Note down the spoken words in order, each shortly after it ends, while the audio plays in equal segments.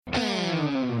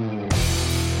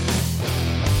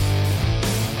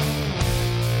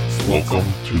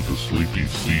Welcome to the Sleepy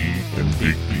C and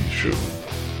Big D Show.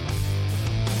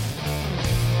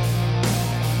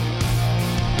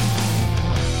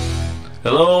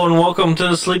 Hello and welcome to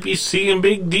the Sleepy C and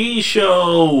Big D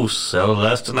Show.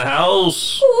 Celeste in the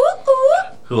house. Ooh, ooh.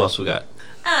 Who else we got?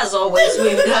 As always,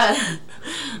 we've got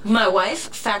my wife,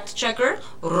 fact checker,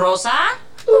 Rosa.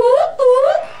 Ooh,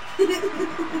 ooh.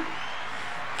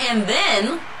 And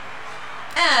then,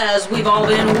 as we've all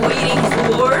been waiting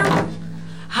for,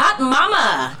 Hot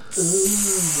Mama.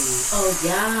 Oh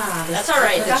yeah, That's all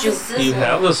right. That You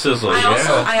have the sizzle,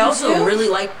 I also really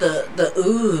like the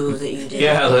ooh that you did.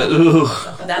 Yeah, the ooh.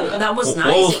 That was nice.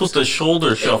 What was with the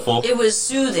shoulder shuffle? It was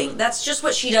soothing. That's just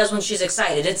what she does when she's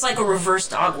excited. It's like a reverse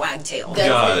dog wagtail.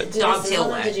 Got it. Dog tail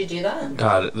wag. Did you do that?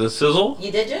 Got it. The sizzle?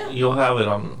 You did, you? You'll have it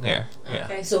on there. Yeah.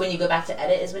 Okay, so when you go back to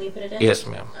edit is when you put it in? Yes,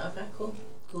 ma'am. Okay, cool.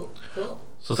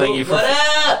 So thank you for What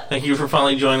up?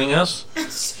 finally joining us.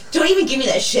 Don't even give me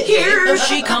that shit. Here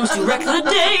she comes to wreck the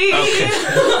day. Okay.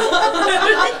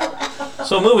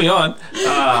 So moving on,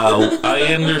 I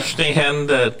understand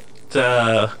that.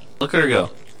 Look at her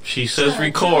go. She says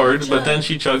record, but then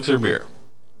she chugs her beer.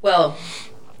 Well,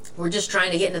 we're just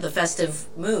trying to get into the festive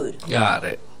mood, Got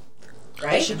it.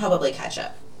 I should probably catch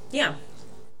up. yeah.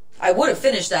 I would have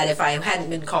finished that if I hadn't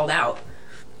been called out.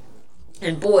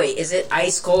 And boy, is it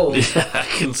ice cold. Yeah, I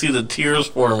can see the tears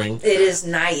forming. It is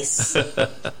nice.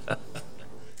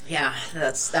 Yeah,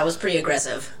 that was pretty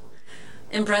aggressive.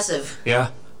 Impressive. Yeah,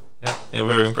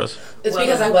 very impressive. It's Well,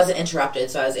 because I wasn't interrupted,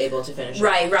 so I was able to finish it.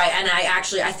 Right. And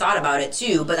I thought about it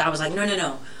too, but I was like,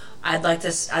 no. I'd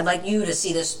like you to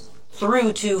see this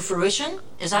through to fruition.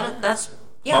 Is that that's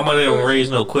yeah. Mama didn't raise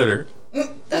no quitter.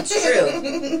 That's true.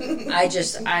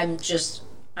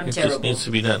 I'm It terrible. just needs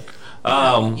to be done.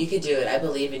 You could do it. I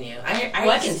believe in you.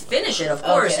 I can finish it, of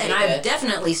course, Okay, and I've good.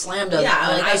 definitely slammed an like,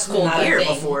 ice that's cold not a beer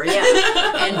thing. before,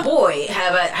 yeah. And boy,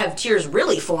 have tears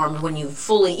really formed when you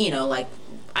fully, like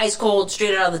ice cold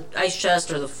straight out of the ice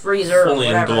chest or the freezer Fully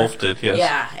or whatever. engulfed it, yes.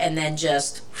 Yeah, and then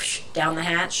just whoosh, down the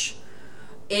hatch.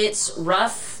 It's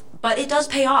rough, but it does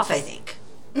pay off, I think.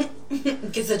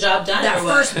 Gets the job done. That or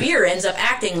what? first beer ends up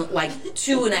acting like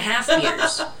 2.5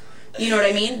 beers. You know what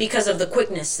I mean? Because of the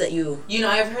quickness that you... You know,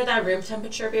 I've heard that room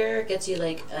temperature beer gets you,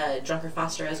 like, drunker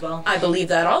faster as well. I believe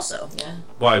that also. Yeah.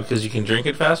 Why? Because you can drink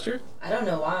it faster? I don't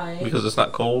know why. Because it's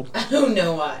not cold? I don't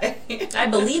know why. I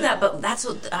believe that, but that's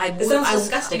what I... It sounds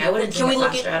disgusting. I wouldn't drink it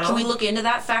faster at all. Can we look into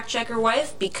that, fact checker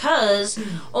wife? Because,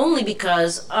 only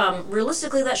because,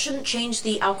 realistically, that shouldn't change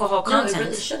the alcohol No, content. it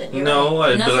really shouldn't. You're No,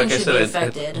 right. but Nothing like I should said, be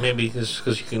affected. maybe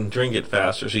because you can drink it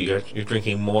faster, so you're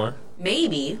drinking more.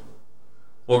 Maybe.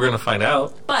 We're going to find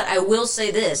out. But I will say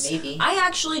this. Maybe. I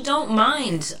actually don't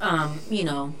mind,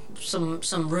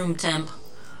 some room temp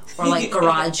or like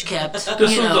garage kept. This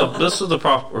is the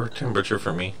proper temperature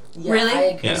for me. Yeah, Really? I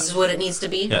agree. This is what it needs to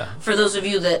be? Yeah. For those of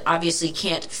you that obviously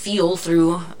can't feel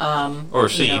through... Or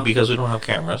see, you know. because we don't have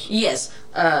cameras. Yes,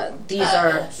 these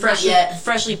are not yet.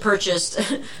 freshly purchased,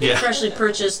 Yeah. freshly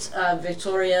purchased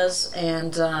Victorias,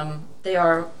 and they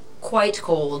are quite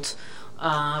cold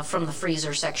from the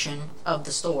freezer section of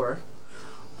the store.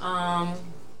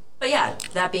 But yeah,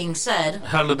 that being said,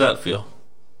 How did that feel?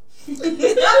 You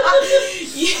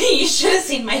should have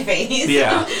seen my face.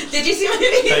 Yeah. Did you see my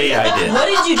face? Yeah, I did. what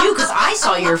did you do? Because I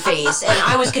saw your face, and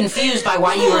I was confused by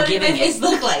why you were What did giving my face it.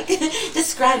 look like?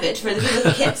 Describe it for the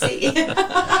people who can't see. It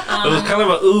was kind of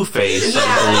a ooh face, Yeah,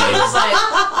 I it was like,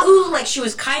 ooh, like she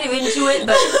was kind of into it,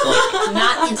 but like,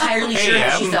 not entirely believe. sure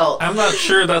how she felt. I'm not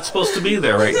sure that's supposed to be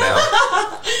there right now.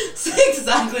 That's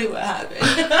exactly what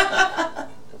happened.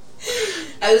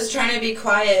 I was trying to be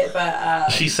quiet, but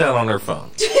She sat on her phone.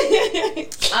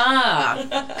 Ah.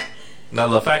 Now,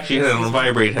 the fact she had it on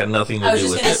vibrate had nothing to I was do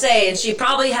just with going to it. say, and she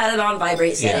probably had it on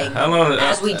vibrate setting. I don't know.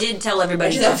 As we did tell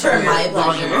everybody Except to turn for my your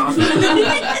volume off.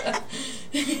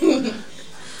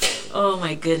 Oh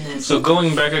my goodness. So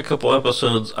going back a couple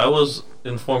episodes, I was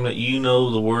informed that you know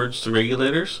the words to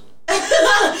regulators.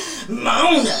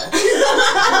 Mona.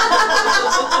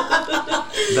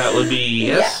 That would be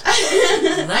yes.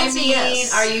 That's a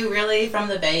yes. Are you really from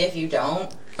the Bay if you don't?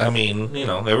 I mean,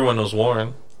 everyone knows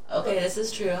Warren. Okay, this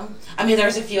is true. I mean,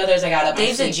 there's a few others I got up.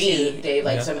 Dave's a G. Dave,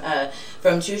 like some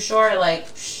from Too Short, like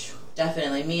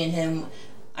definitely me and him.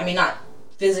 I mean, not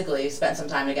physically spent some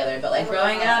time together, but like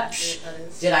growing up,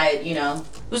 did I, It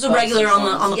was a regular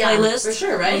on the yeah, playlist. for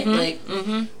sure, right? Like,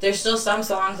 there's still some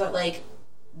songs that like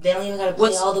they don't even gotta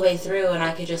play all the way through, and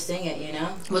I could just sing it,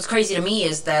 What's crazy to me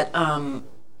is that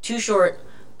Too Short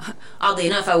oddly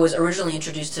enough, I was originally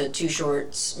introduced to Too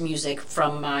Short's music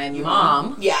from my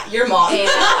mom. Yeah, your mom. And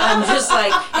I'm just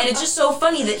like, and it's just so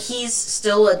funny that he's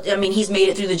still, he's made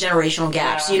it through the generational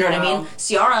gaps. You know what I mean?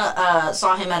 Ciara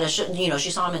saw him at a show,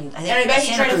 she saw him in, I think, and I bet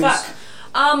he tried to fuck.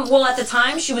 Well, at the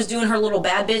time, she was doing her little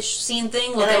bad bitch scene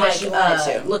thing,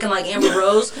 looking like Amber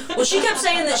Rose. Well, she kept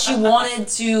saying that she wanted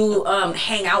to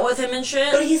hang out with him and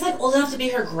shit. But he's like old enough to be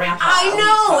her grandpa. I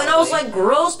know, and I was like,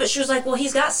 gross. But she was like, well,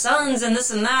 he's got sons and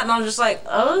this and that, and I'm just like,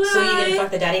 oh. So you gonna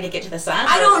fuck the daddy to get to the son?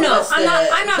 I don't know. I'm not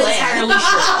entirely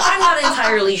sure. I'm not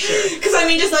entirely sure. Because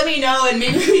just let me know, and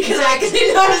maybe we can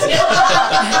actually know.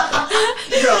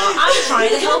 Girl, I'm trying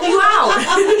to help you out.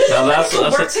 Now that's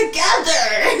work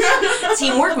together.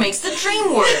 Teamwork makes the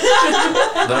dream work.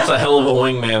 That's a hell of a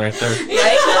wingman right there.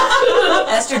 Right?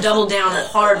 Esther doubled down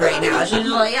hard right now. She's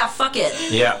just like, yeah, fuck it.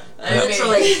 Yeah.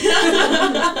 Literally.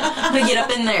 I'm gonna get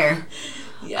up in there.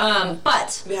 Yeah.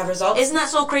 But we have results. Isn't that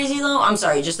so crazy though? I'm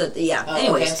sorry, just that. Yeah. Oh,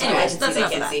 anyways, okay, that's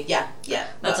enough of that. Yeah.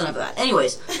 That's enough of that.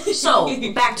 Anyways,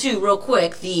 so back to real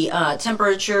quick the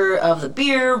temperature of the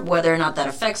beer, whether or not that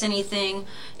affects anything.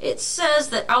 It says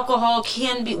that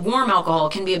warm alcohol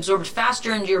can be absorbed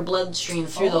faster into your bloodstream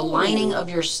through the lining of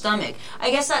your stomach.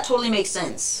 I guess that totally makes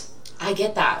sense. I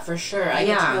get that for sure. I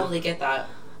can totally get that.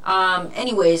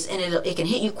 Anyways, and it can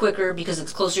hit you quicker because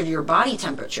it's closer to your body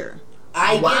temperature.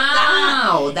 I get that.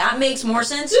 Wow, that makes more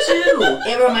sense too.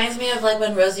 It reminds me of like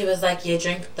when Rosie was like, you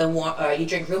drink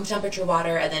room temperature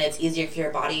water, and then it's easier for your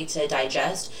body to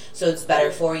digest, so it's better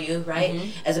for you, right?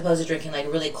 Mm-hmm. As opposed to drinking like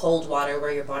really cold water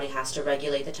where your body has to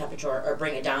regulate the temperature or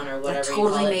bring it down or whatever. That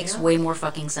totally makes way more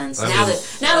fucking sense. Now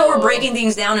that we're breaking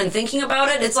things down and thinking about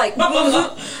it, it's like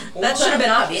that should have been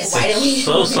obvious. Why didn't we?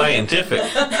 So scientific.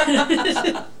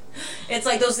 It's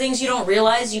like those things you don't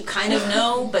realize you kind of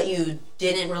know, but you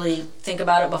didn't really think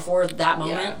about it before that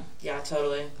moment. Yeah,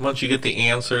 totally. Once you get the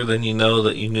answer, then you know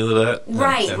that you knew that.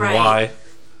 Right. Why.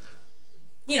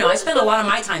 I spend a lot of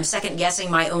my time second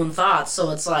guessing my own thoughts,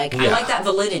 so it's like I like that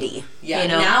validity. Yeah.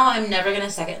 Now I'm never gonna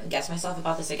second guess myself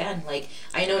about this again. Like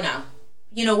I know now.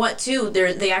 You know what, too?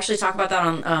 They actually talk about that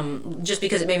on, just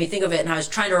because it made me think of it, and I was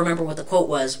trying to remember what the quote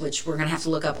was, which we're going to have to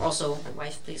look up. Also,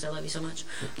 wife, please, I love you so much.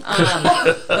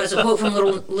 But it's a quote from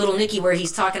Little Nicky where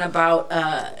he's talking about,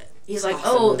 he's like,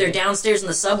 they're downstairs in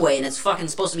the subway, and it's fucking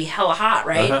supposed to be hella hot,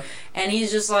 right? Uh-huh. And he's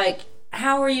just like,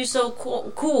 how are you so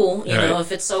cool, you know,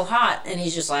 if it's so hot? And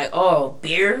he's just like,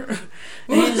 beer?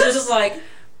 And he's just like,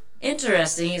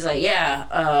 interesting. He's like,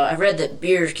 I read that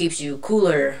beer keeps you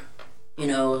cooler, in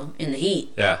the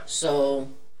heat. Yeah. So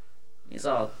he's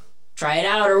all, try it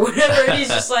out or whatever. And he's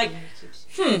just like,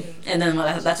 And then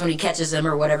that's when he catches him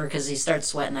or whatever because he starts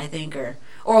sweating, I think. Or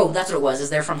that's what it was, is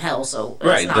they're from hell, so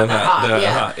it's not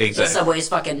that hot. Exactly. The subway's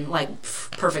fucking,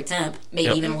 perfect temp.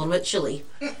 Maybe even a little bit chilly.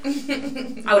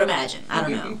 I would imagine. I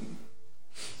don't know.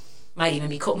 Might even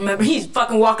be cold. Remember, he's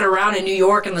fucking walking around in New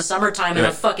York in the summertime in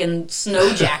a fucking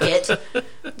snow jacket.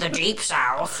 The deep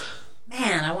south.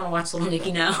 Man, I want to watch Little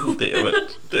Nicky now. Damn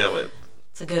it.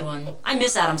 It's a good one. I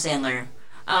miss Adam Sandler.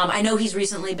 I know he's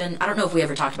recently been... I don't know if we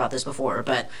ever talked about this before,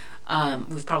 but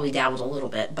we've probably dabbled a little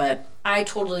bit. But I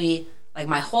totally...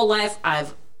 my whole life,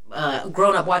 I've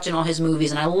grown up watching all his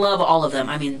movies, and I love all of them.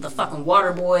 I mean, the fucking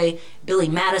Waterboy, Billy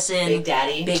Madison... Big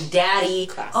Daddy.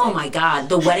 Classic. Oh, my God.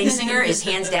 The Wedding Singer is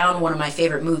hands down one of my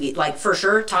favorite movies. For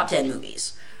sure, top 10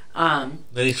 movies. Then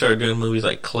he started doing movies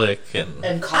like Click and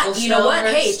you know what?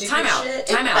 Hey, time out.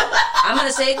 I'm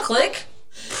gonna say Click.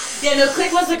 Yeah, no,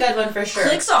 Click was a good one for sure.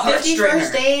 Click's a heartstringer. 50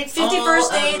 First Dates. 50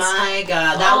 First Dates. Oh my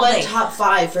God, that was top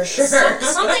 5 for sure.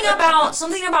 Something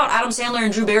about Adam Sandler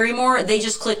and Drew Barrymore. They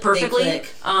just click perfectly. They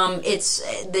click. It's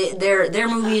their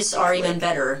movies are even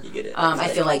better. I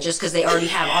feel like just because they already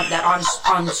have that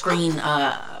on screen.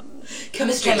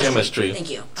 Chemistry. Thank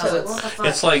you.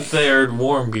 It's like their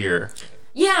warm beer.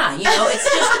 Yeah, it's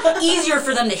just easier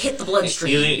for them to hit the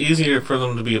bloodstream. Easier for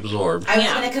them to be absorbed. I was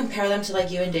going to compare them to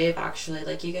you and Dave, actually.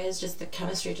 You guys the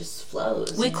chemistry just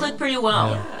flows. We click pretty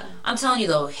well. Yeah. I'm telling you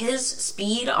though, his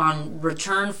speed on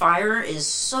return fire is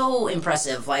so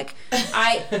impressive. It's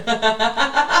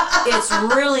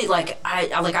really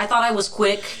I thought I was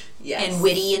quick and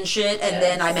witty and shit, and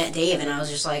then I met Dave and I was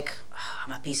just like,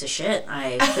 I'm a piece of shit.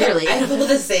 I feel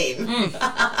the same.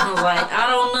 I was like, I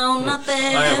don't know nothing.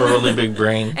 I have a really big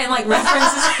brain. And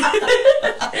references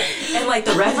and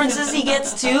the references he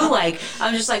gets too,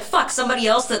 I'm just like, fuck, somebody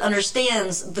else that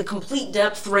understands the complete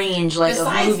depth range of movies.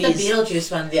 Besides the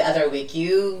Beetlejuice one the other week,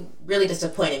 you really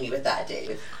disappointed me with that,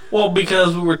 Dave. Well,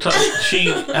 because we were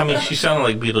she sounded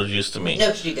like Beetlejuice to me.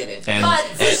 No, she didn't. But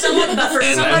for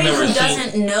somebody who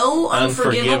doesn't know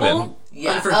Unforgivable,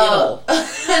 unforgivable.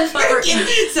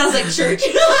 Sounds like church.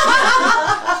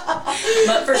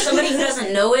 But for somebody who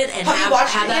doesn't know it and have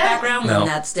that background, No. then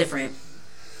that's different.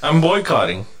 I'm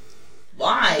boycotting.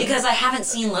 Why? Because I haven't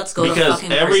seen Let's Go to Because fucking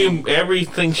Prison.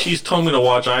 everything she's told me to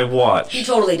watch, I've watched. He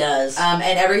totally does. And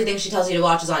everything she tells you to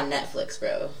watch is on Netflix,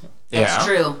 bro. That's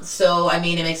true. So, I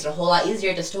mean, it makes it a whole lot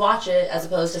easier just to watch it as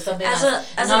opposed to something As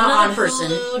that's another not on person.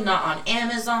 Hulu, not on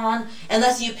Amazon,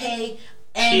 unless you pay.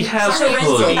 And She has to rent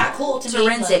Hulu. it. That cool to To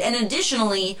rent it. And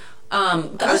additionally, I was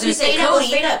going to say Cody.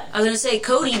 Straight up. I was going to say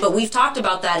Cody, but we've talked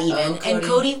about that even. Cody. And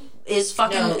Cody is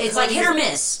fucking. No, it's like hit or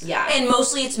miss. Yeah. And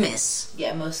mostly it's miss.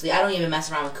 Yeah, mostly. I don't even mess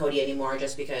around with Cody anymore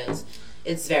just because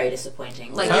it's very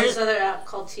disappointing. Like, There's another app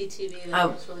called TTV that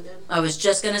was really good. I was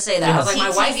just going to say that. I was like, my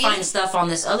wife TTV? finds stuff on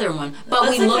this other one. But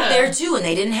That's we like looked a- there too, and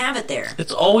they didn't have it there.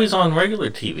 It's always on regular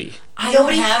TV. I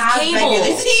don't have has cable.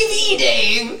 regular TV,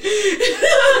 Dave.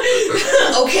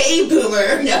 Okay,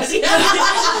 boomer. No,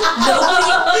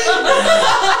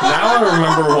 Now I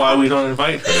remember why we don't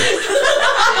invite her.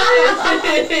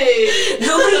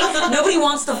 Nobody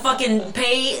wants to fucking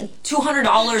pay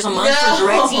 $200 a month for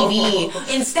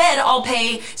DirecTV. Instead, I'll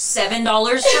pay $7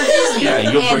 for Disney. Yeah,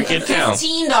 you'll and break it down.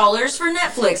 $15 for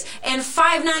Netflix and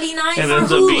 $5.99 And for it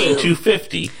ends up being Hulu.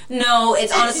 $250. No,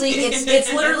 it's honestly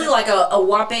it's literally like a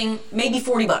whopping maybe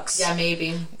 $40. Yeah,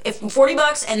 maybe. If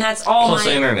 $40 and that's all Plus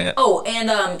my internet. Oh, and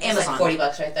It's Amazon. like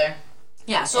 $40 right there.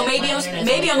 Yeah, so Yeah, maybe my I'm internet's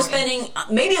maybe I'm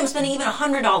only spending even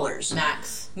 $100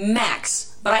 Max. max.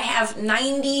 But I have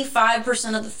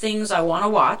 95% of the things I want to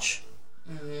watch.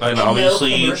 And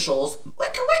obviously, no commercials.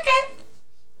 Wicka wicka.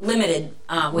 Limited.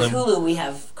 With Hulu, we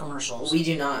have commercials. We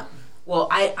do not. Well,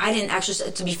 I didn't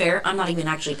actually. To be fair, I'm not even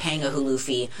actually paying a Hulu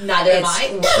fee. Neither am It's- I.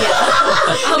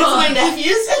 Yeah. It's my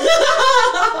nephews.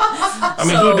 I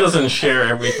mean, who doesn't share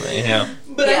everything? Yeah.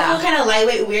 But Yeah. I feel kind of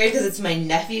lightweight weird because it's my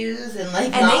nephews and like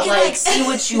And not they can like see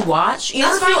what you watch. You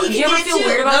ever That's fine, feel? you You can ever get it feel too.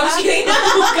 weird about No, I'm just that? kidding.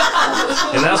 Oh,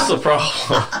 God. And that's the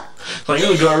problem. Like,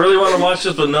 oh, do I really want to watch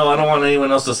this? But no, I don't want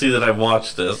anyone else to see that I've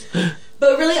watched this.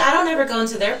 But really, I don't ever go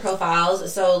into their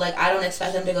profiles, so like I don't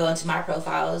expect them to go into my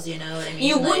profiles. You know what I mean?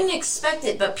 You Like, wouldn't expect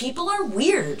it, but people are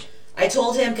weird. I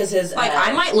told him because his Like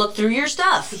I might look through your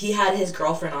stuff. he had his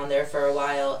girlfriend on there for a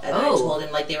while, and I Oh. told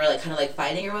him like they were like kind of like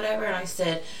fighting or whatever, and I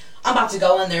said, I'm about to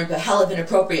go in there and put hell of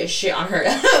inappropriate shit on her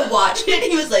watch, and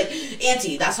he was like,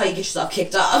 Auntie, that's how you get yourself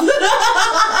kicked off.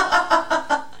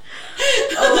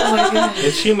 Oh my god.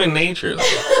 It's human nature, though.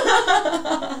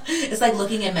 It's like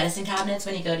looking at medicine cabinets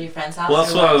when you go to your friend's house. Well,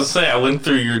 that's or what I was saying. I went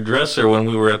through your dresser when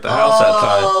we were at the house that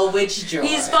time. Oh, which drawer?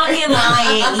 He's fucking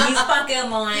lying. He's fucking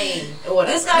lying.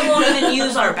 Whatever. This guy won't even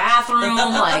use our bathroom.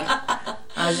 Like,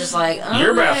 I was just like,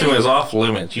 Your okay. bathroom is off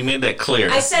limits. You made that clear.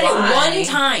 I said Why? it one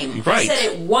time. I Right. said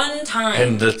it one time.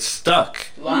 And it's stuck.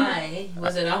 Why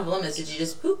was it off limits? Did you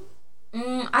just poop?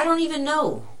 I don't even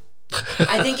know.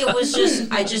 I think it was just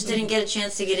I just didn't get a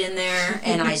chance to get in there,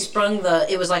 and I sprung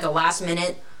it was like a last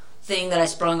minute thing that I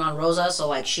sprung on Rosa, so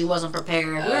like she wasn't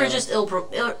prepared. We were just ill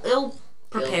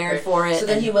prepared for it. So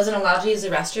then and he wasn't allowed to use the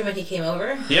restroom when he came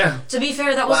over. Yeah. to be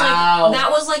fair, that was Wow. like that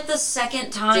was like the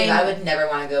second time. Dude, I would never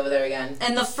want to go over there again.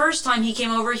 And the first time he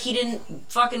came over, he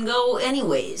didn't fucking go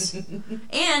anyways.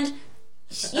 And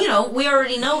you know, we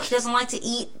already know he doesn't like to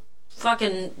eat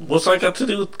fucking. What's that got to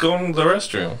do with going to the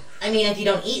restroom? I mean, if you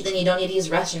don't eat, then you don't need to use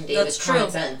the restroom, Dave. That's It's true. common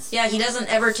sense. Yeah, he doesn't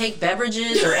ever take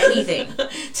beverages or anything.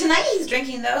 Tonight he's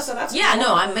drinking though, so that's Yeah, cool.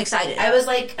 no, I'm excited. I was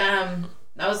like,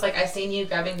 I seen you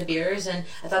grabbing the beers, and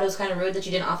I thought it was kind of rude that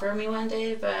you didn't offer me one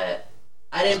day, but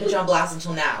I didn't put you on blast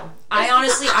until now. I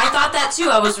honestly, I thought that too.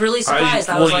 I was really surprised.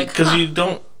 I was like, because huh. you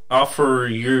don't offer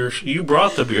you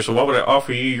brought the beer, so why would I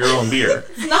offer you your own beer?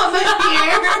 It's not my beer.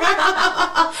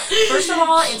 First of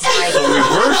all, it's like,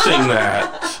 Reversing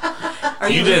that, are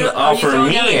you gonna- didn't are you offer throwing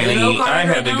me down a any. Uno card I had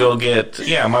right to now? go get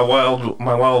my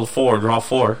wild four, draw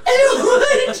four.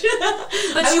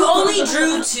 But you only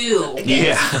drew two.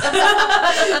 Yeah.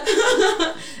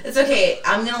 It's okay.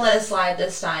 I'm gonna let it slide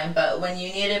this time, but when you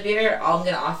need a beer, I'm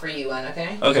gonna offer you one.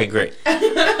 Okay? Okay, great.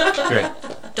 Great.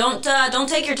 Don't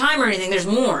take your time or anything. There's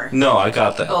more. No, I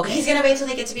got that. Okay, He's gonna wait till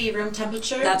they get to be room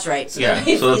temperature. that's right. Yeah,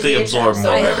 so that they absorb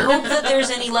more I better. hope that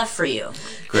there's any left for you.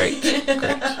 Great.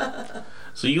 Great.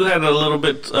 So you had a little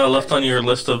bit left on your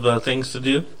list of things to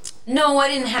do? No, I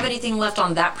didn't have anything left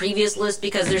on that previous list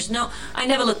because there's no. I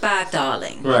never look back,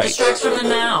 darling. Right. Distracts from the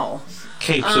now.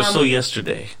 Capes are so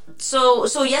yesterday.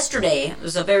 So yesterday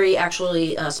was a very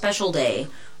actually special day.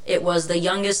 It was the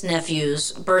youngest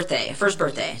nephew's birthday, first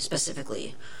birthday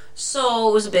specifically. So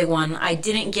it was a big one. I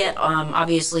didn't get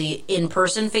obviously in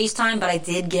person FaceTime, but I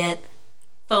did get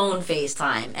phone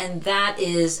FaceTime, and that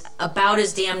is about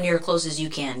as damn near close as you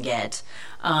can get.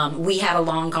 We had a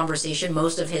long conversation.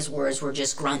 Most of his words were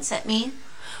just grunts at me,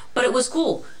 but it was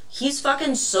cool. He's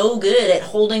fucking so good at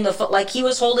holding the phone. Like, he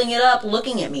was holding it up,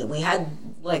 looking at me. We had,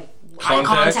 like, eye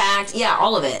contact. Yeah,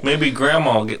 all of it. Maybe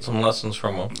Grandma will get some lessons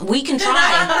from him. We can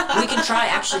try. We can try.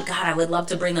 Actually, God, I would love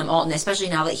to bring them all, and especially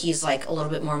now that he's, like, a little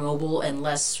bit more mobile and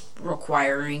less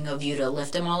requiring of you to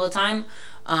lift him all the time.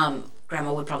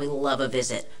 Grandma would probably love a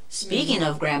visit. Speaking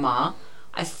of Grandma,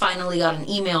 I finally got an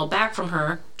email back from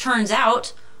her. Turns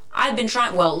out, I've been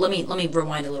trying... Well, let me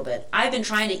rewind a little bit. I've been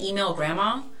trying to email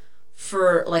Grandma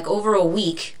for, like, over a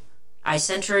week. I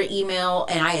sent her an email,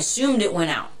 and I assumed it went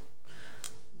out.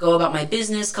 Go about my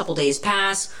business, couple days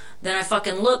pass. Then I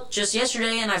fucking looked just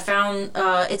yesterday, and I found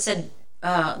it said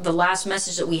the last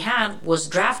message that we had was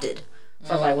drafted. So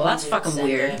I was like, well, that's fucking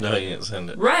weird. No, you didn't send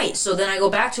it. Right. So then I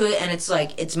go back to it, and it's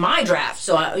like, it's my draft.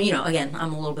 So, again,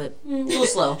 I'm a little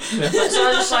slow. So I was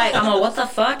just like, I'm like, what the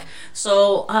fuck?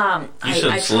 So, You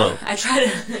said slow. I try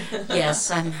to...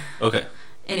 Yes, I'm... Okay.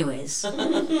 Anyways,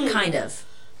 kind of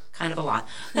a lot.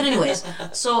 But anyways,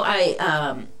 so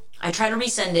I tried to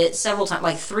resend it several times,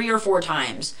 like 3 or 4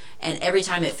 times, and every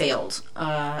time it failed.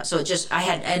 So I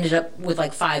had ended up with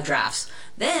like 5 drafts.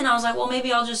 Then I was like, well,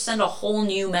 maybe I'll just send a whole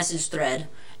new message thread,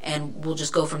 and we'll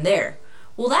just go from there.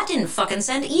 Well, that didn't fucking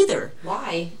send either.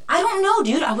 Why? I don't know,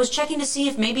 dude. I was checking to see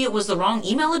if maybe it was the wrong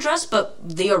email address, but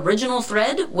the original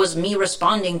thread was me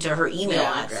responding to her email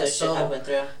address. So shit went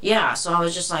through. Yeah, so I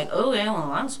was just like, oh, yeah, well,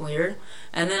 that's weird.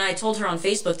 And then I told her on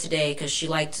Facebook today, because she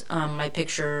liked my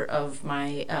picture of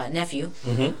my nephew.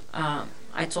 Mm-hmm.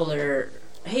 I told her,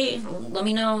 hey, let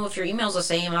me know if your email's the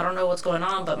same. I don't know what's going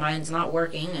on, but mine's not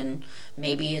working, and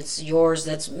maybe it's yours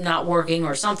that's not working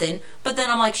or something. But then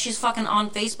I'm like, she's fucking on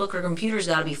Facebook. Her computer's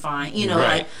got to be fine. You know,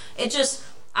 right. Like, it just,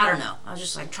 I don't know. I was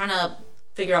just like trying to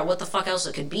figure out what the fuck else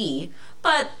it could be.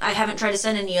 But I haven't tried to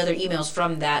send any other emails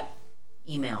from that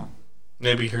email.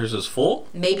 Maybe hers is full?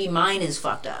 Maybe mine is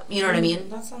fucked up. You know what I mean?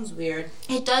 That sounds weird.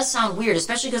 It does sound weird,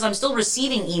 especially because I'm still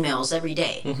receiving emails every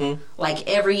day. Mm-hmm. Like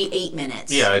every 8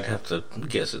 minutes. Yeah, I'd have to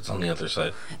guess it's on the other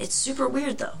side. It's super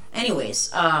weird, though. Anyways,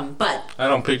 but... I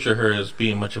don't picture her as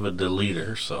being much of a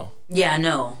deleter, so... Yeah,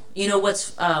 no. You know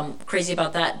what's crazy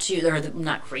about that, too? Or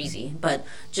not crazy, but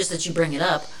just that you bring it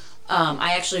up.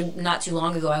 I actually, not too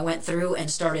long ago, I went through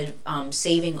and started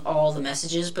saving all the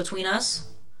messages between us.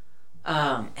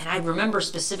 And I remember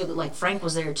specifically, like, Frank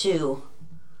was there too,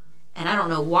 and I don't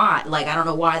know why,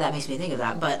 that makes me think of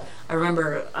that, but I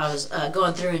remember I was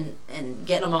going through and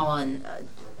getting them all, and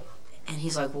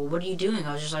he's like, well, what are you doing?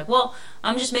 I was just like, well,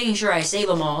 I'm just making sure I save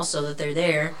them all so that they're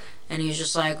there, and he was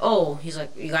just like, oh, he's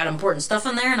like, you got important stuff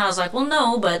in there? And I was like, well,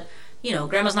 no, but, you know,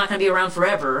 Grandma's not going to be around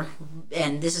forever,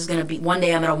 and this is going to be, one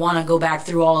day I'm going to want to go back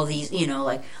through all of these, you know,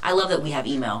 like, I love that we have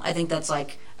email. I think that's,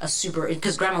 like, a super,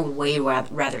 because Grandma would way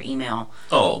rather email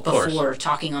before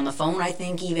talking on the phone, I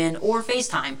think, even, or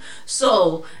FaceTime.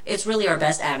 So it's really our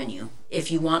best avenue.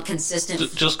 If you want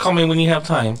consistent... Just call me when you have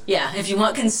time. Yeah, if you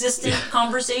want consistent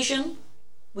conversation,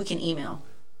 we can email.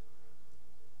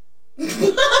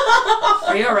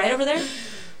 Are you alright over there?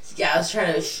 Yeah, I was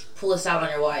trying to pull this out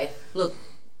on your wife. Look.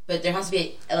 But there has to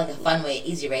be, like, a fun way,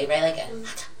 easy way, right? Like a...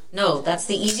 No, that's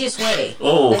the easiest way.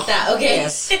 Oh. Like that, okay.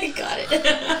 Yes. Got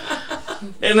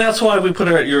it. And that's why we put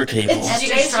her at your table.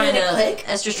 Esther's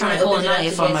trying to pull a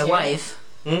knife on my wife.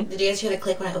 Did you guys hear the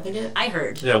click when I opened it? I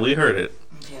heard. Yeah, we heard it.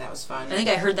 Okay, that was fun. I think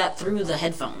I heard that through the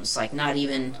headphones, like not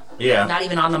even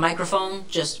on the microphone,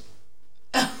 just...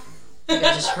 I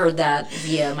just heard that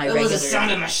via my regular... It was the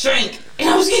sound of my shank. And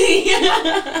I was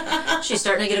kidding. She's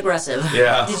starting to get aggressive.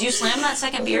 Yeah. Did you slam that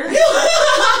second beer?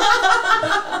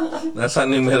 That's not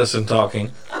new medicine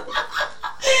talking.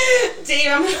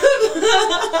 Damn.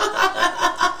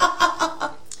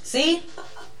 See?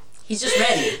 He's just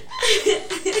ready.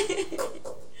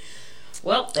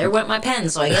 Well, there went my pen,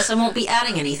 so I guess I won't be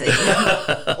adding anything.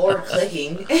 Or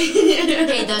clicking.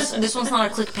 Okay, this one's not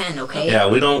a click pen, okay? Yeah,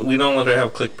 we don't let her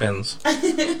have click pens.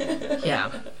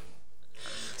 Yeah.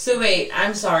 So wait,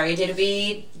 I'm sorry. Did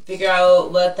we figure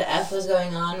out what the F was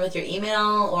going on with your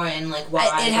email, or in like why?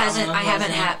 I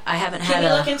haven't had. Can you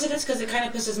look into this because it kind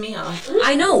of pisses me off?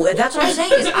 I know. That's what I'm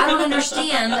saying. Is I don't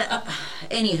understand.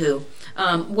 Anywho.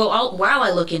 While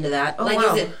I look into that...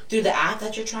 Is it through the app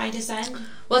that you're trying to send?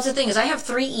 Well, that's the thing, is I have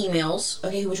 3 emails.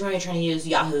 Okay, which one are you trying to use?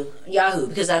 Yahoo,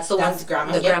 because that's the one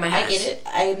Grandma. Grandma has. I get it.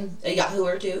 I'm a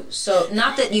Yahooer too. So,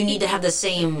 not that you need to have the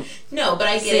same... No, but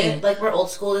I get it. Like, we're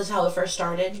old school. This is how it first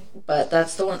started. But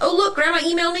that's the one... Oh, look, Grandma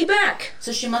emailed me back!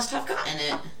 So she must have gotten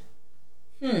it.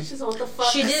 She's what the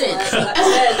fuck? She didn't. Celeste?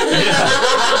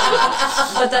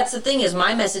 But that's the thing is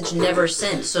my message never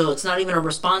sent, so it's not even a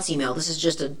response email. This is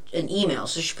just an email.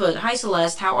 So she put, "Hi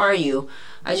Celeste, how are you?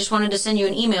 I just wanted to send you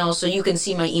an email so you can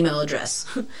see my email address.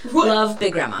 Love,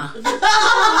 Big Grandma."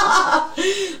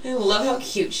 I love how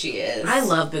cute she is. I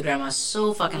love Big Grandma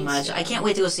so fucking much. I can't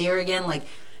wait to go see her again. Like,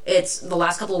 it's the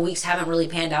last couple of weeks haven't really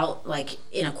panned out like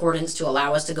in accordance to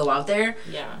allow us to go out there.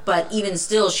 Yeah. But even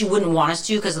still, she wouldn't want us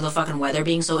to because of the fucking weather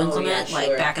being so inclement, yeah, like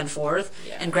sure. back and forth.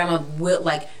 Yeah. And Grandma will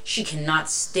like she cannot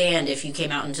stand if you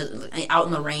came out in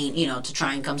the rain, you know, to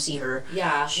try and come see her.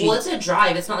 Yeah. Well, it's a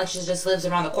drive. It's not like she just lives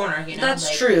around the corner. You know. That's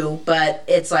like, true, but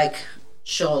it's like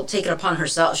she'll take it upon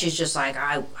herself. She's just like,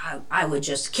 I would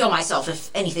just kill myself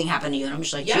if anything happened to you. And I'm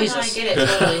just like, Yeah, Jesus. no, I get it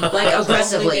totally. Like,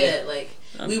 aggressively. Totally get it. Like,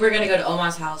 we were gonna go to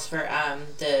Oma's house for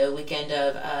the weekend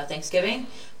of Thanksgiving,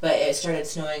 but it started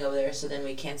snowing over there, so then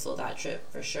we canceled that trip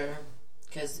for sure.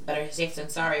 Because better safe than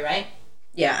sorry, right?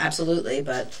 Yeah, absolutely.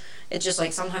 But it's just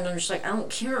like sometimes I'm just like, I don't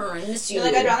care. I miss you.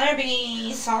 You're like, I'd rather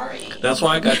be sorry. That's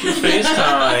why I got you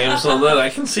FaceTime, so that I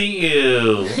can see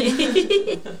you.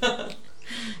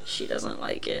 She doesn't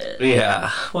like it. Yeah,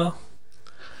 well,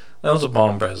 that was a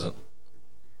bomb present.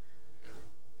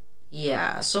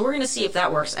 Yeah, so we're gonna see if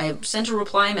that works. I sent a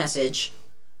reply message,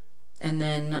 and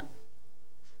then,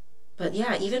 but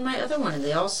yeah, even my other one,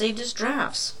 they all saved as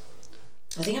drafts.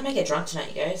 I think I might get drunk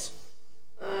tonight, you guys.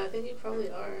 I think you probably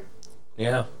are.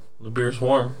 Yeah, the beer's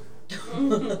warm.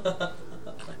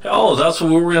 Oh, that's what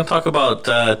we were going to talk about.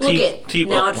 Look it,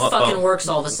 now it fucking works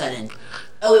all of a sudden.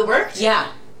 Oh, it worked?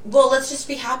 Yeah. Well, let's just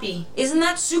be happy. Isn't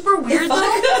that super weird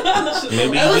though?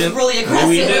 Maybe That was really aggressive.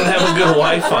 Maybe you didn't have a good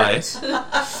Wi-Fi.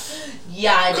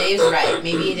 Yeah, Dave's right.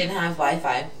 Maybe he didn't have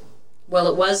Wi-Fi. Well,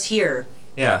 it was here,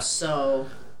 Yeah. so...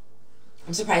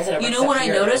 I'm surprised that it You works know what up I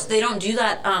here, noticed? though. They don't do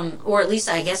that, or at least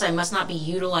I guess I must not be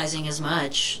utilizing as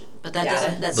much. But that Yeah.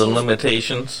 doesn't... The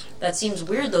limitations. That seems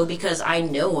weird though, because I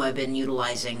know I've been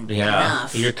utilizing Yeah,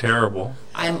 enough. you're terrible.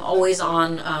 I'm always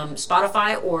on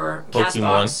Spotify or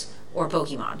Pokemon. Castbox or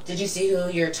Pokemon. Did you see who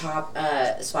your top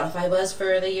Spotify was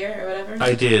for the year or whatever?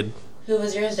 I did. Who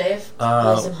was yours, Dave?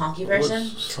 Was it some honky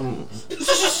person?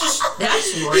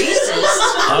 That's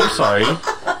racist. I'm sorry.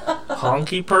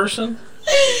 Honky person?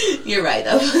 You're right,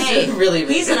 though. Hey, really,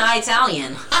 he's an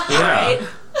Italian. Yeah. Right?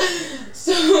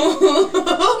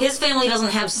 So His family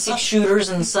doesn't have 6 shooters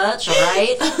and such,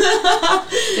 alright?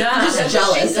 I'm just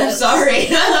jealous. I'm sorry.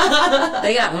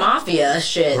 They got mafia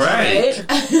shit, Right.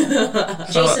 right?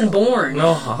 Jason Bourne.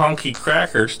 No honky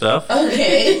cracker stuff.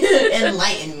 Okay,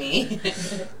 enlighten me.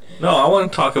 No, I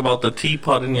want to talk about the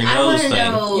teapot in your I nose want to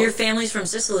thing. know. Your family's from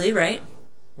Sicily, right?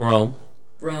 Rome.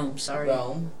 Rome, sorry.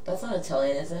 Rome. That's not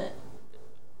Italian, is it?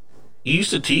 You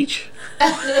used to teach?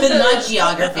 Not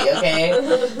geography, okay?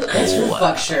 That's for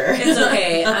fuck sure. It's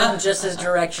okay. I'm just as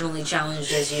directionally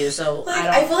challenged as you, so Like, I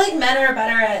I don't... feel like men are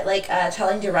better at like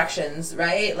telling directions,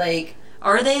 right? Like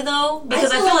Are they, though? Because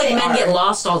I feel feel like like they men are. get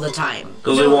lost all the time.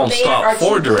 Because they won't are stop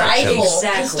for too prideful directions.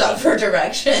 Exactly. to stop for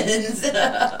directions.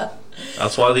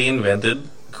 That's why they invented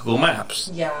Google Maps.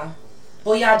 Yeah.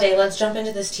 Well, yeah, Dave, let's jump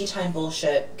into this tea time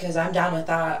bullshit, because I'm down with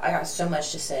that. I got so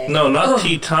much to say. No, not Oh.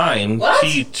 tea time. What?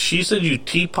 She said you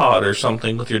teapot or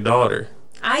something with your daughter.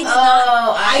 I did not...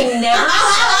 Oh, I never...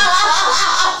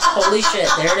 Holy shit,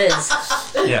 there it is.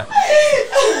 Yeah.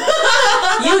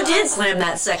 You did slam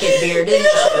that second beer, didn't you?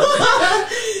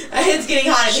 It's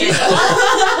getting hot in here.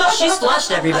 She's flushed,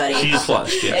 everybody. She's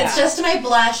flushed, yeah. It's just my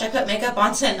blush. I put makeup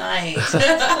on tonight.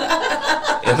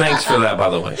 And thanks for that, by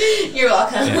the way. You're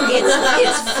welcome.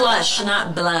 It's flush,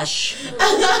 not blush.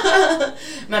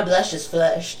 My blush is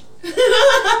flushed.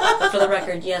 For the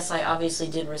record, yes, I obviously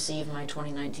did receive my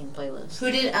 2019 playlist. Who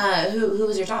did? Who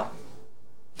was your top?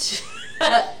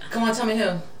 Come on, tell me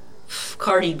who.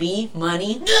 Cardi B,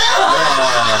 Money. Money.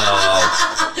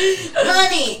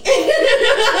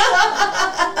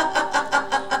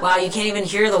 Wow, you can't even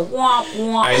hear the womp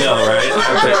womp. I know, right?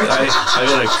 I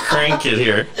gotta crank it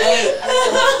here.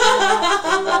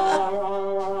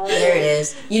 There it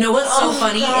is. You know what's so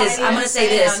funny God, is I'm gonna say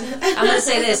this. I'm gonna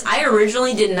say this. I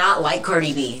originally did not like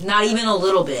Cardi B, not even a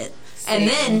little bit. And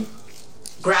then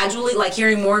gradually, like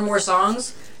hearing more and more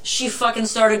songs, she fucking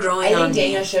started growing I on think me.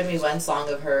 Daniel showed me one song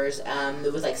of hers.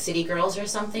 It was like City Girls or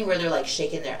something, where they're like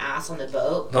shaking their ass on the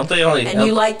boat. Don't they only And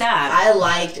you like that? I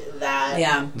liked that.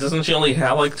 Yeah. Doesn't she only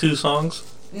have like 2 songs?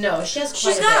 No, she has quite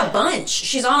She's a got bit. a bunch.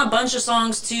 She's on a bunch of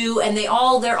songs too, and they're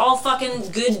all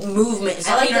fucking good movements.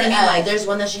 I like you know what I mean? that. Like, There's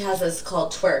one that she has that's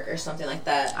called Twerk or something like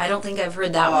that. I don't think I've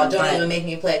heard that Oh, one. don't but even make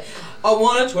me play. I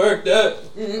want to twerk that.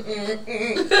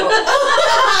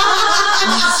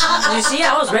 you see,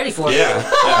 I was ready for it. Yeah.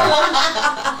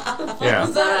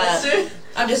 Yeah.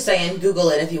 I'm just saying, Google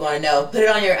it if you want to know. Put it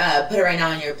on your, put it right now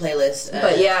on your playlist.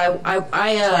 But yeah,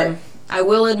 I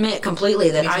will admit completely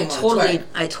that Makes I me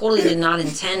wanna totally did not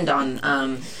intend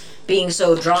on being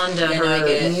so drawn to I her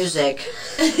get it. music.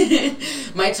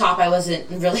 My top, I wasn't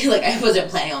really, like, I wasn't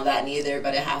planning on that neither,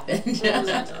 but it happened.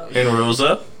 And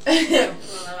Rosa? I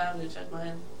have to check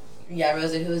mine. Yeah,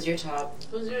 Rosa, who was your top?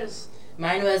 Who's yours?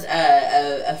 Mine was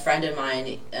a friend of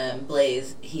mine,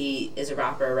 Blaze. He is a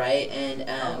rapper, right? And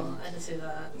I didn't see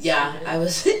that. yeah, I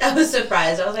was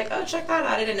surprised. I was like, oh, check that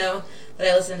out. I didn't know that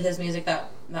I listened to his music that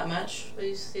much. But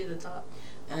you see the top.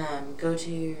 Go to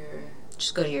your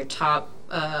Just go to your top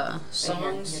right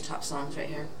songs, here, your top songs right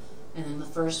here. and then the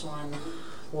first one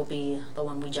will be the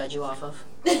one we judge you off of.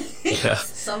 Yeah.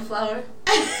 Sunflower.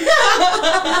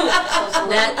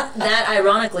 That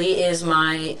ironically is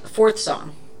my fourth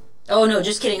song. Oh no,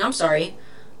 just kidding. I'm sorry.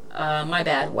 My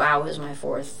bad. Wow is my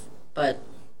fourth, but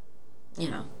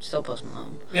still Post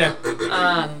Malone. Yeah.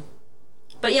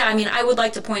 But yeah, I mean, I would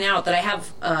like to point out that I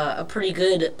have a pretty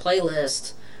good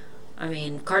playlist. I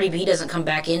mean, Cardi B doesn't come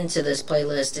back into this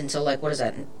playlist until, like, what is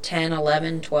that, 10,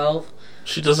 11, 12?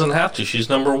 She doesn't have to. She's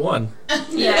number one.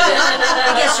 Yeah,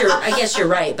 I guess you're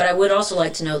right. But I would also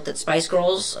like to note that Spice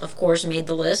Girls, of course, made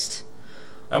the list.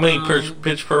 How many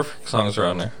Pitch Perfect songs are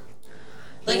on there?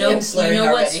 Like, You know- him slurring you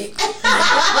know what's- already.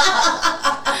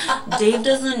 Dave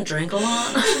doesn't drink a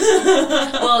lot.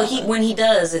 Well, when he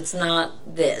does, it's not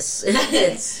this.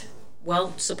 It's,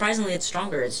 well, surprisingly, it's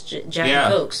stronger. It's Jack Yeah.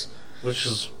 and Cokes. Which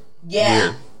is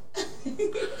Yeah.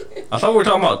 weird. I thought we were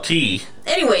talking about tea.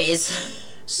 Anyways,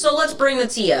 so let's bring the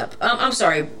tea up. I'm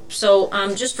sorry. So,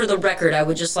 just for the record, I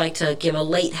would just like to give a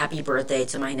late happy birthday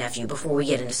to my nephew before we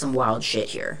get into some wild shit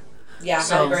here. Yeah,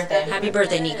 So, happy birthday. Happy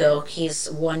birthday, Nico. He's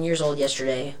 1 year old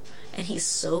yesterday, and he's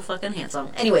so fucking handsome.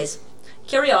 Anyways,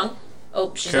 carry on.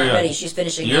 Oh, she's Carry not on. ready. She's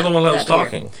finishing. You're the one that was beer.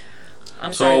 talking.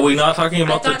 I'm So sorry. are we not talking I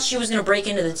about thought she was going to break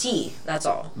into the tea. That's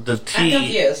all. the I'm tea?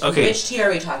 confused. Okay. Which tea are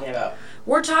we talking about?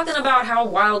 We're talking about how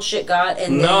wild shit got,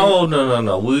 and No.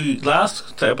 We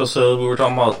last episode we were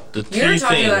talking about the tea then you're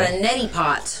talking thing. about a neti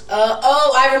pot.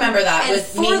 I remember that And with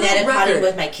for me the netted potting record-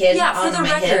 with my kid Yeah, for on the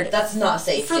my record- hip. That's not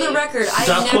safe. For the Dave. record,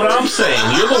 That's what I'm saying.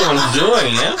 You're the one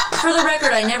doing it. For the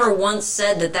record, I never once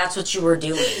said that that's what you were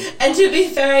doing. And to be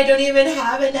fair, I don't even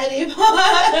have a neti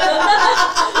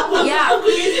pot. Yeah.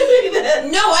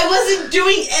 No, I wasn't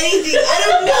doing anything. I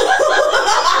don't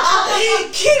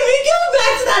know. Can we go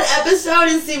back to that episode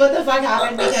and see what the fuck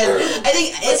happened? Because I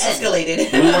think it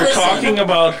escalated. We were Listen. talking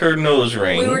about her nose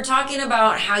ring. We were talking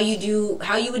about how you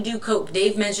would do coke.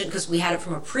 Dave mentioned, because we had it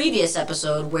from a previous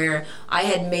episode where I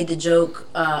had made the joke,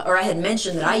 or I had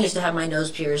mentioned that I used to have my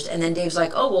nose pierced, and then Dave's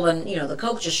like, "Oh, well then the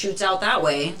coke just shoots out that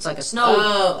way. It's like a snow."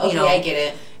 Oh, okay, I get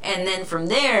it. And then from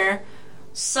there,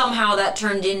 somehow that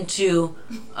turned into,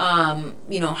 how The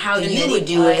you neti would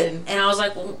do it. pot. And I was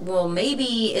like, well,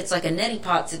 maybe it's like a neti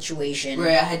pot situation. Where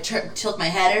I had tilt my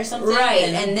head or something. Right,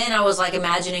 and then I was like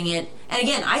imagining it, and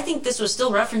again, I think this was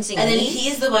still referencing And then me.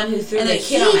 he's the one who threw and the then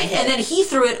kid on my hip. and then he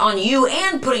threw it on you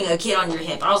and putting a kid on your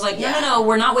hip. I was like, Yeah. no,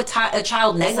 we're not with a child That's how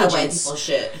white negligence. people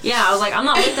shit. Yeah, I was like, I'm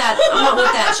not with that. I'm not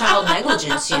with that child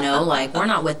negligence. Like we're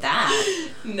not with that.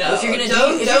 No, If you're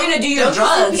gonna do your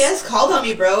drugs, Yes, called on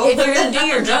me, bro. if you're gonna do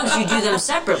your drugs, you do them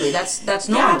separately. That's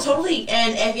normal. Yeah, totally.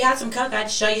 And if you had some coke, I'd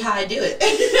show you how I do it.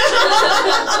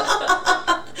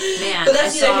 Man, But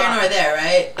that's I neither here nor there,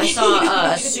 right? I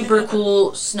saw a super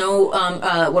cool snow.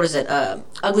 What is it?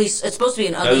 Ugly. It's supposed to be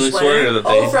an ugly sweater. that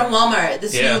Oh, they. from Walmart, the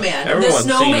Yeah, snowman. everyone's The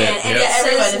snowman, seen it. and Yep. it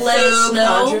says Everyone, "Let it's it so snow."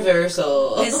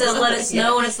 controversial. It says "Let it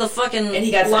snow" and it's the fucking And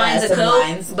he got lines of some coke.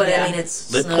 lines, But yeah. I mean, it's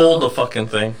They snow. pulled the fucking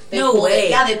thing. They No pulled way. It.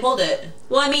 Yeah, they pulled it.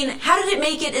 Well, I mean, how did it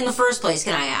make it in the first place?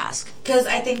 Can I ask? Because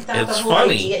I think that's It's the whole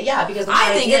funny. idea. Yeah, because the I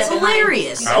whole think idea it's behind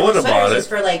hilarious. these I would've sweaters bought it. is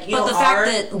for like But the fact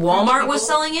that Walmart people. was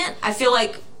selling it, I feel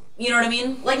like, you know what I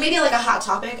mean? like maybe like a Hot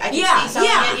Topic. I could Yeah, see selling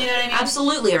yeah, it. You know what I mean?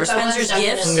 absolutely. Or But that was Spencer's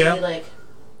Gifts. definitely, Yeah. like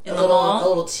In a the little, mall. a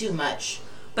little too much.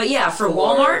 But yeah, for For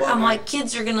Walmart, I'm Walmart. like,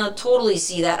 kids are gonna totally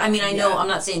see that. I mean, I know Yeah. I'm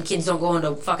not saying kids don't go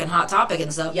into fucking Hot Topic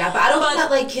and stuff. Yeah, but I don't think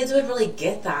that like kids would really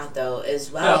get that though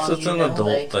as well. Yes, it's you an know, adult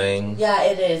like- thing. Yeah,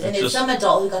 it is, and It's it's just- some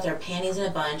adult who got their panties in a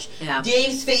bunch. Yeah.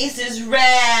 Dave's face is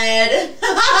red.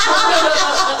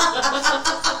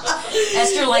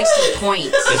 Esther likes to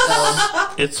point. So.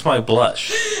 It's my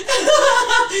blush.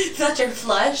 It's not your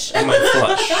flush. My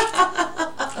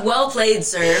flush. Well played,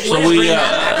 sir. So Way to we bring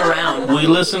that back around. we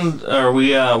listened, or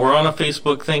we're on a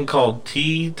Facebook thing called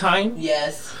Tea Time,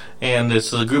 Yes. and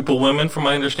it's a group of women, from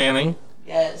my understanding.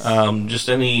 Yes. Just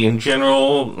any in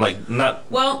general, like not.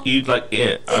 Well, you like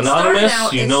started anonymous.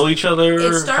 out- You know each other.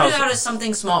 It started How's out as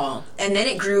something small, and then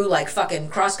it grew like fucking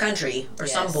cross country or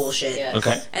some Yes, bullshit. yes.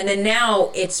 Okay. And then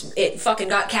now it fucking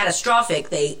got catastrophic.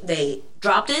 They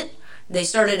dropped it. They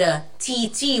started a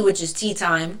TT, which is Tea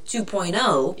Time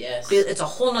 2.0. Yes. It's a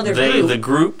whole nother group. the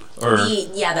group or the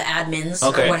admins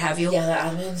Okay. or what have you. Yeah, the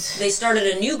admins. They started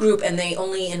a new group and they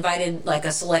only invited like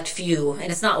a select few, and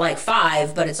it's not like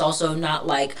 5, but it's also not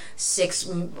like 6.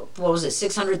 What was it,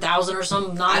 600,000 or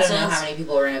some nonsense? I don't know how many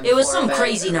people were in it. It was before, some but-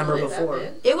 crazy number really that before.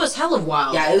 big? It was hell of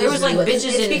wild. Yeah, there was like really- bitches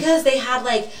it's in. because they had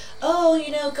like, oh,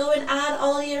 you know, go and add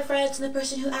all of your friends, and the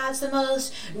person who adds the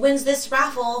most wins this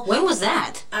raffle. When was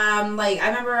that? Like I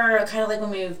remember, kind of like when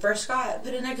we first got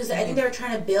put in there, because I think they were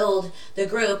trying to build the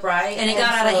group, right? And it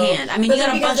got out of hand. I mean, but you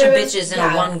got then a bunch because of there was- bitches in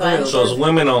yeah, a one bunch group. so it's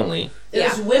women only. It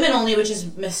was Yeah. women only, which is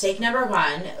mistake number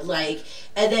 1. Like,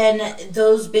 and then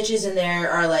those bitches in there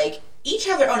are like each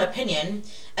have their own opinion,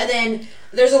 and then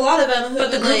there's a lot of them who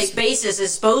But the would, group's like, basis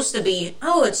is supposed to be,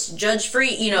 oh, it's judge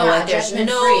free. You know, Yeah, like there's judgment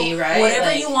no free, right? whatever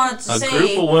Like- you want it to A say.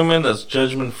 group of women that's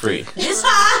judgment free.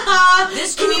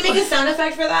 This Can you make a sound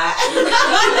effect for that?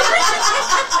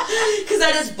 Because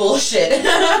that is bullshit.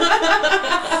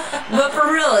 But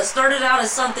for real, it started out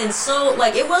as something so,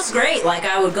 like, it was great. Like,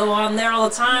 I would go on there all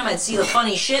the time. I'd see the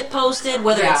funny shit posted,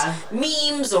 whether Yeah. it's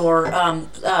memes or,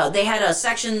 they had a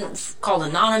section called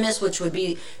Anonymous, which would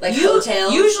be... Like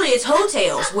hotels? Usually it's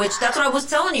hotels, which, that's what I was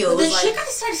telling you. It The was shit like...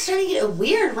 kind of starting to get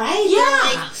weird, right? Yeah.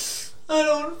 They're like, I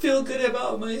don't feel good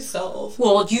about myself.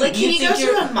 Well, you, Like, can you go think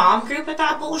you're... to a mom group with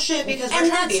that bullshit? Because we're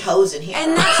And trying to be that's- hoes in here.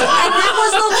 And that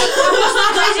was the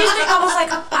craziest thing.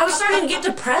 I was starting to get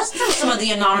depressed from some of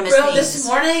the anonymous Bro, things. this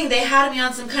morning they had me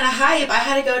on some kind of hype. I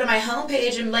had to go to my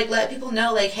homepage and like let people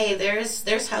know, like, hey,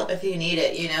 there's help if you need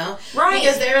it, you know? Right.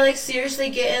 Because they're like seriously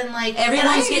getting like Everyone's and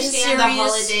I getting understand the serious.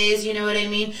 holidays, you know what I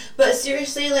mean? But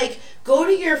seriously, like, go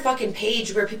to your fucking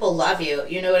page where people love you.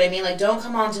 You know what I mean? Like, don't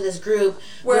come onto this group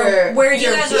where you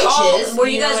you're guys are all bitches, where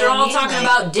you know guys what are I all mean? talking Like,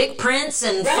 about dick prints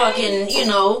and Right. fucking, you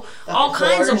know, all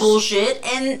Fucking kinds of whores. bullshit,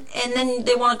 and then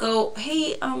they want to go,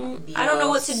 hey, I don't know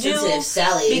what to do sensitive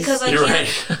Sallies. because I You're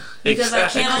can't right. because I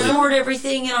can't Exactly. afford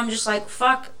everything, and I'm just like,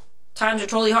 fuck. Times are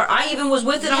totally hard. I even was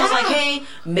with it. I was Yeah. like, "Hey,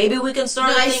 maybe we can start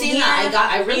No, a I thing seen here." that.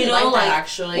 I really you know, like that,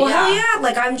 actually, Well, yeah. hell yeah!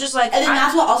 Like I'm just like, And then I-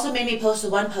 that's what also made me post the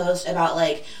one post about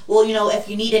like, well, you know, if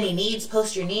you need any needs,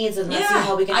 post your needs, and let's see Yeah,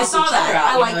 how we can I help saw each that. other out.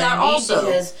 I you like know that what I mean? also.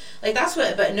 Because like that's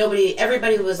what, but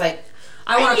everybody was like,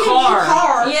 I want a need a new car.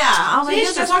 car. Yeah, I was like, Bitch,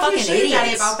 "These I are talked to your fucking sugar daddy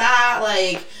idiots." about that.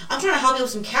 Like, I'm trying to help you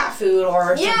with some cat food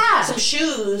or Yeah. some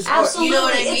shoes. Absolutely, Or, you know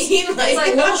what I mean? It's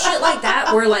like little shit like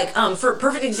that. Where like, for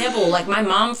perfect example, like my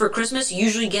mom for Christmas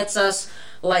usually gets us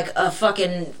like a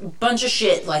fucking bunch of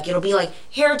shit. Like it'll be like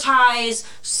hair ties,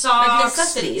 socks,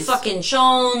 necessities. fucking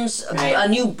chones, Right. a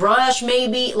new brush,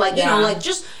 maybe. Like you know, Yeah. like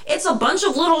just it's a bunch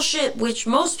of little shit which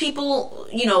most people,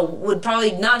 you know, would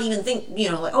probably not even think, you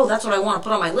know, like, oh, that's what I want to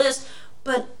put on my list.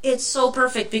 But it's so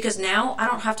perfect because now I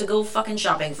don't have to go fucking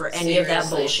shopping for any of that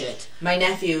Seriously. bullshit. My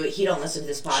nephew, he don't listen to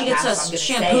this podcast. She gets so I'm us gonna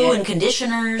say shampoo it. and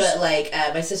conditioners. But like,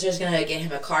 my sister's gonna get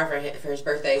him a car for his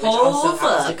birthday, which Oh, also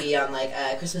happens fuck. to be on like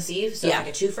Christmas Eve, so Yeah.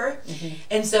 it's like a twofer.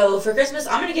 And so for Christmas,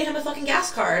 I'm gonna get him a fucking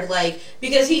gas card, like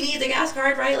because he needs a gas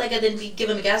card, right? Like, and then we give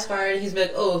him a gas card, and he's gonna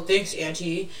be like, "Oh, thanks,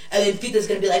 Auntie." And then Pita's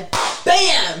gonna be like,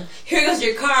 "Bam! Here goes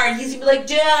your car," and he's gonna be like,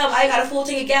 "Damn, I got a full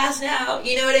tank of gas now."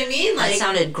 You know what I mean? That Like,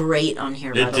 sounded great on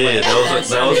here, by It the did. way.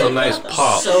 That was a nice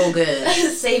pop. So good.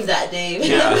 save that, Dave.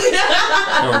 Yeah.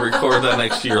 I'll record that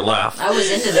next to your laugh. I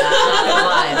was into that, not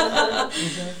gonna lie.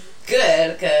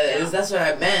 Good, because that's what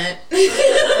I meant.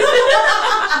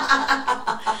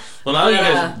 Well, now you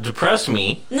guys depress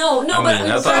me. No, I but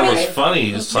mean, I thought it was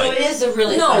funny. It's No, like, it is a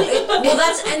really no. funny. Well,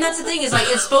 that's the thing is like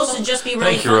it's supposed to just be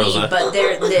really Thank you, funny, Rosa. but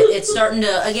it's starting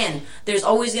to again. There's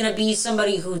always gonna be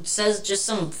somebody who says just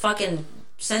some fucking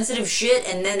sensitive shit,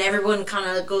 and then everyone kind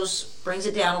of brings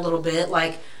it down a little bit.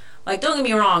 Like don't get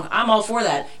me wrong, I'm all for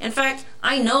that. In fact,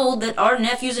 I know that our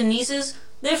nephews and nieces.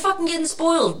 They're fucking getting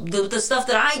spoiled. The stuff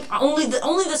that only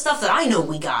the stuff that I know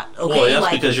we got. Okay, well, that's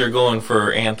like because you're going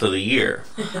for Aunt of the Year.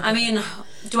 I mean,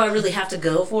 do I really have to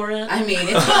go for it? I mean,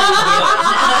 it's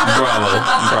Bravo.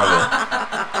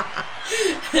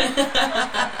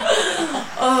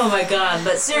 Oh my god!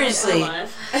 But seriously,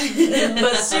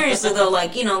 though,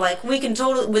 like you know, like we can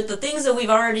totally with the things that we've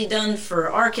already done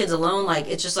for our kids alone. Like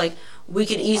it's just like we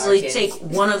could easily kids. take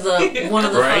one of the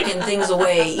Right. fucking things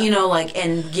away, you know, like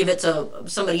and give it to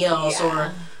somebody else, Yeah.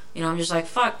 or you know, I'm just like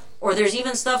fuck. Or there's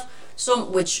even stuff.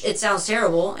 Which it sounds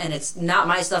terrible, and it's not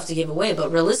my stuff to give away.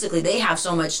 But realistically, they have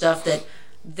so much stuff that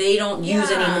they don't use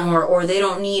anymore, or they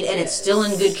don't need, and it's still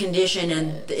in good condition,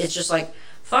 and it's just like,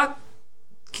 fuck,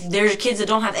 there's kids that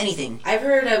don't have anything. I've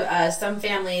heard of some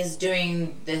families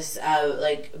doing this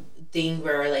like thing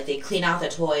where like they clean out the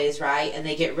toys, right, and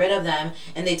they get rid of them,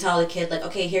 and they tell the kid like,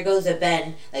 okay, here goes a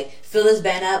bin, like fill this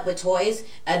bin up with toys,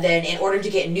 and then in order to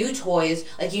get new toys,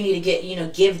 like you need to get,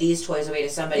 give these toys away to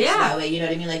somebody, so that way, you know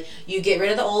what I mean, like you get rid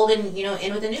of the old and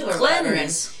in with the new or whatever.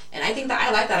 And I think that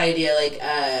I like that idea. Like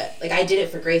I did it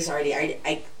for Grace already.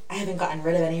 I haven't gotten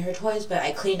rid of any of her toys, but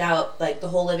I cleaned out like the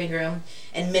whole living room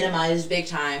and minimized big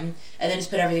time, and then just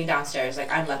put everything downstairs. Like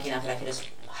I'm lucky enough that I can just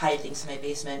hide things in my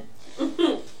basement.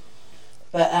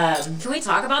 But can we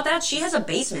talk about that? She has a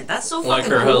basement. That's so fucking like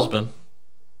her cool. husband.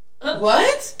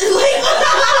 What?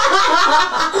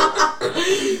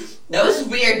 That was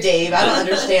weird, Dave. I don't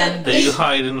understand. That you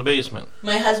hide in the basement.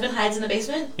 My husband hides in the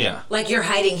basement? Yeah. Like you're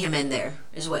hiding him in there,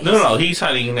 is what No, he's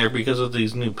hiding in there because of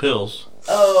these new pills.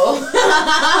 Oh.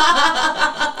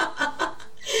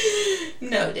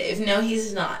 No, Dave. No,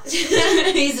 he's not.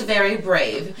 He's very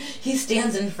brave. He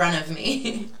stands in front of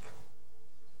me.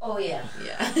 Oh, yeah.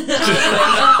 Yeah.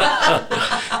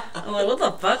 I'm like, what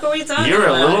the fuck are we talking about? You're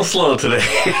a little slow today.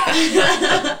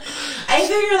 I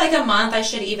figure like a month I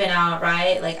should even out,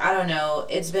 right? Like, I don't know.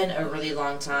 It's been a really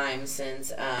long time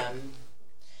since, I've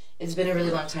like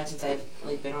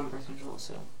been on birth control,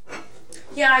 so.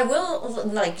 Yeah, I will,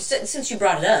 like, since you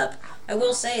brought it up, I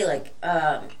will say, like,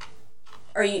 I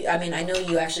know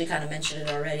you actually kind of mentioned it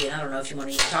already, and I don't know if you want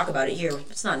to even talk about it here.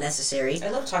 It's not necessary. I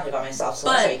love talking about myself, so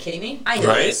But are you kidding me? I know.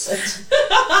 Right?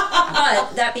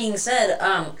 But that being said,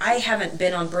 I haven't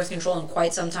been on birth control in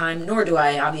quite some time, nor do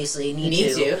I obviously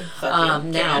need to. Fuck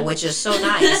you. Now, which is so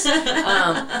nice.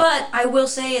 But I will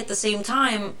say at the same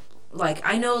time, like,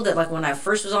 I know that, like, when I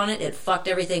first was on it, it fucked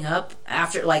everything up.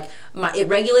 After, like, it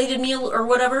regulated me or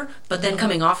whatever, but then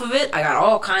coming off of it, I got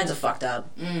all kinds of fucked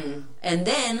up. And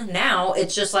then, now,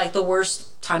 it's just, like, the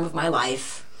worst time of my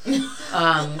life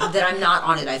that I'm not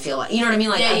on it, I feel like. You know what I mean?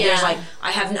 Like, there's, like,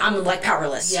 I'm, like,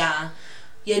 powerless. Yeah.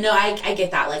 Yeah, no, I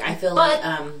get that. Like, I feel but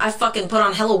like... I fucking put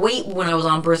on hella weight when I was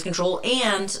on birth control,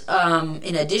 and,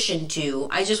 in addition to,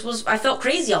 I felt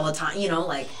crazy all the time,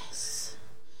 like...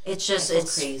 It's just,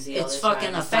 it's crazy. It's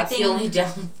fucking affecting. That's the only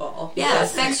downfall. Yeah, it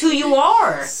affects who you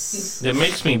are. It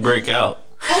makes me break out.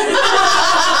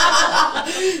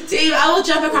 Dave, I will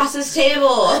jump across this table.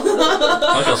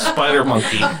 Like a spider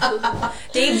monkey.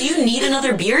 Dave, do you need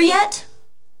another beer yet?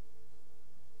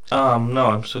 No,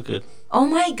 I'm so good. Oh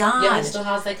my god. Yeah, he still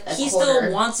has like a He quarter.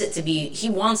 still wants it to be,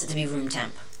 room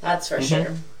temp. That's for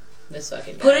sure. This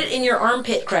fucking guy. Put it in your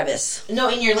armpit crevice. No,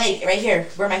 in your leg, right here.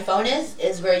 Where my phone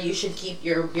is where you should keep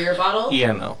your beer bottle.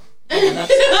 Yeah, no.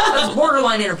 That's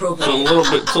borderline inappropriate.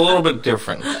 It's a little bit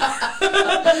different.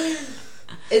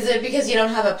 Is it because you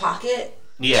don't have a pocket?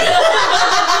 Yeah.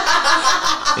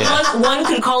 Yeah. One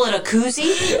could call it a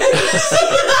koozie.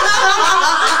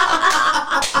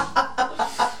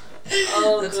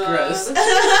 Oh, That's God. gross.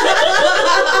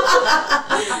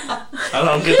 I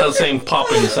don't get that same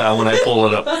popping sound when I pull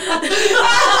it up.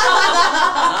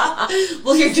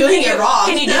 Well, you're doing it wrong.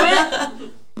 Can you do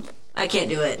it? I can't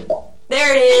do it.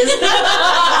 There it is.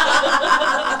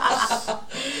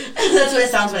 That's what it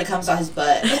sounds when it comes out his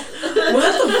butt. What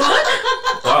the fuck?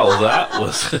 Wow, that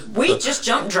was... We just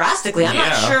jumped drastically. I'm not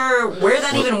Yeah. sure where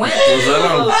that even went.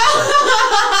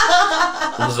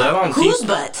 Was that on Whose TV?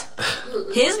 butt?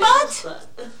 His butt?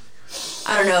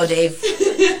 I don't know, Dave.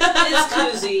 It's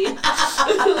Coozie.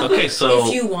 Okay, so...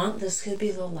 If you want, this could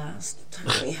be the last time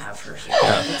we have her here.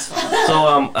 Yeah. It's fine.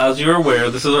 So, as you're aware,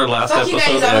 this is our last Fuck you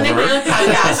episode guys, I'm gonna make my own ever.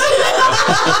 podcast.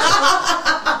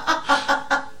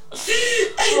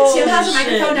 Tim has a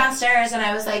microphone downstairs, and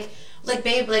I was like,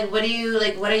 babe, what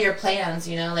are your plans?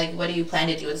 What do you plan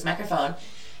to do with this microphone?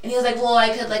 And he was like, well,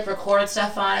 I could record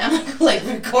stuff on it. I'm like,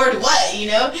 record what?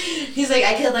 He's like,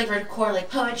 I could record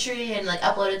poetry and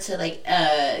upload it to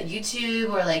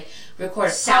YouTube or record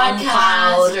a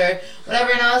podcast or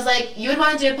whatever. And I was like, you would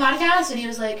want to do a podcast? And he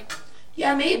was like,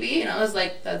 yeah, maybe. And I was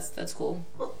like, that's cool.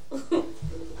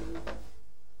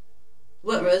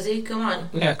 What, Rosie? Come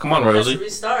on. Yeah, come on, Let's Rosie.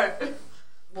 restart.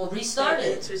 We'll restart it.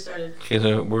 Let's restart it. Okay,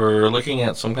 so we're looking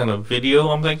at some kind of video,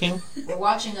 I'm thinking. We're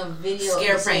watching a video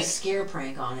Scare that prank. says scare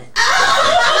prank on it.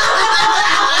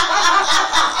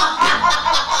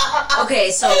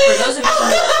 Okay, so for those of you who...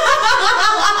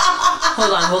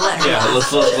 Hold on, we'll let her Yeah, know. let's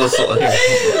do this. Should we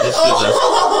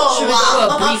go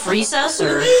to a brief recess,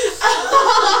 or...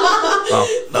 Oh,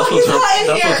 that's what's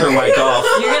her mic off.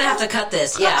 You're gonna have to cut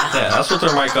this, yeah. Yeah, that's what's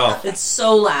her mic off. It's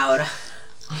so loud.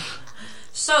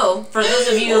 So, for those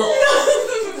of you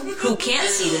who can't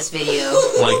see this video,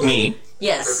 Like me.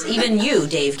 Yes, even you,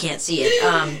 Dave, can't see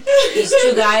it. These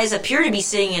two guys appear to be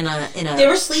sitting in a They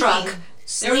were sleeping. truck.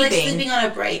 They were like sleeping on a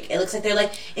break. It looks like they're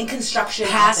like in construction.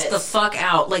 Passed office. the fuck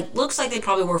out. Like, looks like they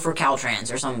probably work for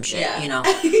Caltrans or some shit, Yeah. you know.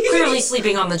 Clearly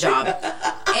sleeping on the job.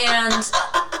 And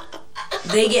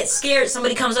they get scared.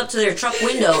 Somebody comes up to their truck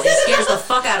window and scares the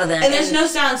fuck out of them. And there's no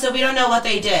sound, so we don't know what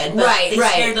they did. But Right, they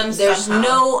right. Scared them There's somehow.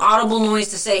 no audible noise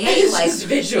to say, hey, It's like, just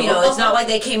visual. you know, it's not like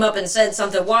they came up and said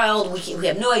something wild. We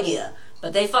have no idea.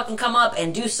 But they fucking come up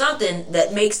and do something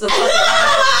that makes the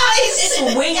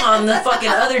fucking swing on the fucking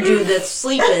other dude that's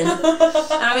sleeping.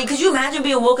 I mean, could you imagine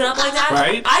being woken up like that?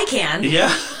 Right? I can.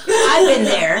 Yeah. I've been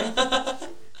there.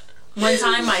 One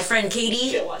time, my friend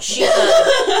Katie, she's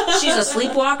a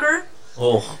sleepwalker.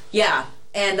 Oh. Yeah.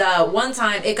 And one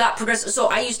time, it got progressive. So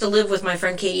I used to live with my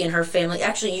friend Katie and her family.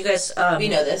 Actually, you guys... We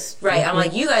know this. Right. I'm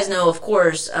like, you guys know, of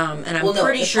course. And I'm Well, no,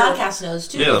 pretty the sure... podcast knows,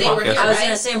 too. Yeah, the they were podcast here, I was right? going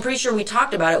to say, I'm pretty sure we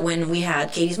talked about it when we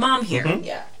had Katie's mom here.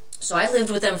 Yeah. So I lived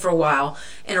with them for a while.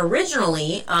 And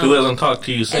originally... Who hasn't talked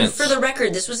to you and since? for the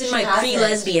record, this was in my hasn't.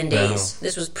 pre-lesbian days.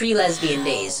 This was pre-lesbian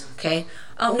days, okay?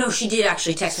 Oh, no, she did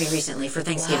actually text me recently for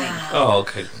Thanksgiving. Oh,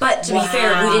 okay. But to be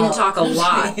fair, we didn't talk a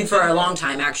lot for a long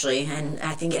time, actually. And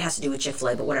I think it has to do with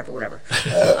Chick-fil-A, but whatever.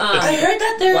 I heard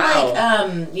that they're Wow.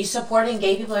 like, you supporting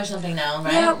gay people or something now,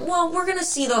 right? Yeah, well, we're going to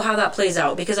see, though, how that plays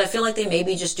out. Because I feel like they may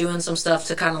be just doing some stuff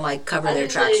to kind of, like, cover their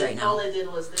tracks right now. All they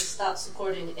did was they stopped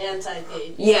supporting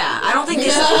anti-gay. Yeah, I don't think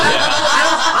they.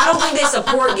 I don't think they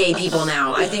support gay people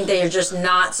now. I think they are just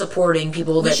not supporting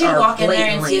people We that should are walk in there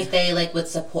and see blatantly. if they like would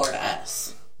support us.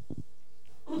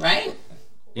 Right?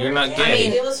 You're not I gay.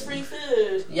 mean, it was free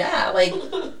food. Yeah, like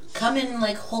come and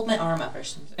like hold my arm up or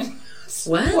something.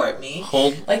 What? Support me.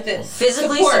 Hold. Like this.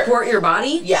 Physically support your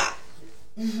body? Yeah.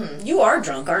 You are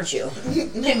drunk, aren't you?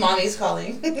 My mommy's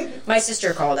calling. My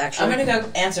sister called actually. I'm gonna go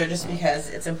answer just because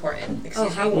it's important. Excuse Oh,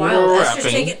 how me. wild! We're Esther's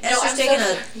wrapping. taking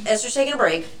I'm Esther's taking a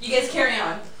break. You guys carry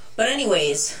on. But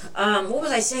anyways, what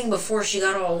was I saying before she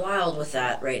got all wild with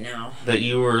that right now? That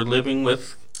you were living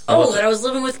with. Oh, that I was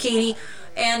living with Katie,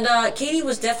 and Katie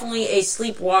was definitely a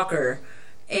sleepwalker,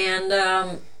 and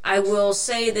I will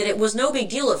say that it was no big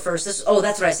deal at first. That's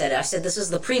what I said. I said this is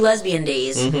the pre-lesbian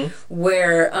days,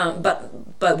 where,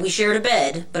 but we shared a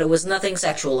bed, but it was nothing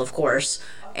sexual, of course,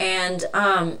 and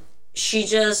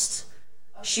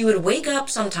she would wake up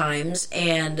sometimes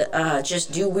and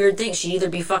just do weird things. She'd either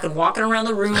be fucking walking around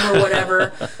the room or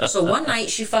whatever. So one night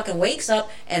she fucking wakes up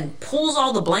and pulls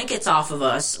all the blankets off of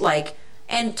us, like.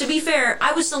 And to be fair,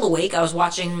 I was still awake. I was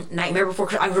watching Nightmare Before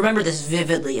Christmas. I remember this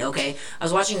vividly, okay? I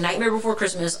was watching Nightmare Before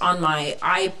Christmas on my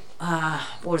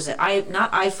what is it?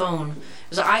 Not iPhone. It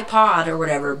was an iPod or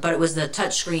whatever, but it was the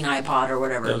touchscreen iPod or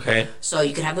whatever. Okay. So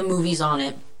you could have the movies on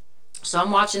it. So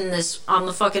I'm watching this on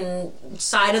the fucking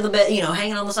side of the bed,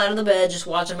 hanging on the side of the bed, just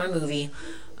watching my movie.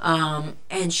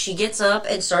 And she gets up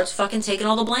and starts fucking taking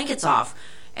all the blankets off.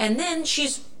 And then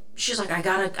she's like, I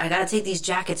gotta take these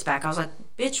jackets back. I was like,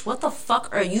 bitch, what the fuck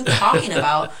are you talking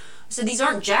about? I said, these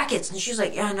aren't jackets. And she's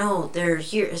like, yeah, no, they're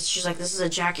here. She's like, this is a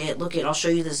jacket. Look I'll show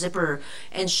you the zipper.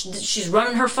 And she's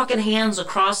running her fucking hands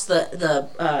across the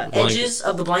edges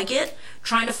of the blanket,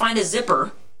 trying to find a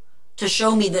zipper to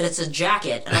show me that it's a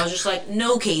jacket. And I was just like,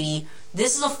 no, Katie,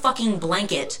 this is a fucking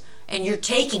blanket. And you're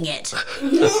taking it.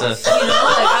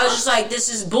 I was just like, this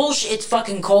is bullshit. It's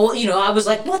fucking cold. I was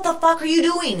like, what the fuck are you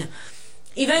doing?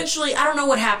 Eventually, I don't know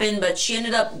what happened, but she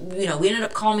ended up, we ended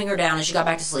up calming her down and she got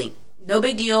back to sleep. No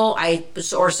big deal,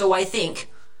 or so I think.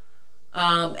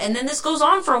 And then this goes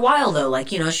on for a while, though. Like,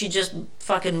 she just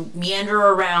fucking meander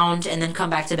around and then come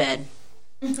back to bed.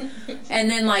 And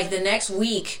then, like, the next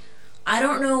week, I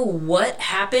don't know what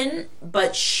happened,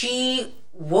 but she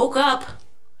woke up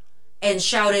and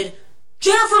shouted,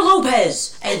 Jennifer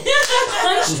Lopez! And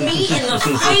punched me in the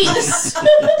face!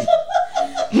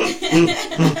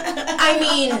 I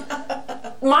mean,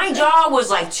 my jaw was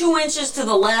like 2 inches to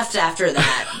the left after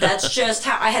that. That's just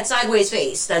how I had sideways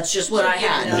face. That's just what I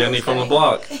had. Jenny from the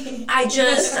block. After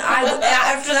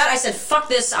that I said, fuck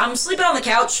this. I'm sleeping on the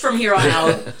couch from here on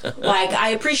out. Like, I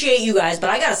appreciate you guys, but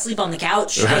I gotta sleep on the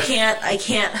couch. I can't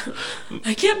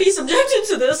be subjected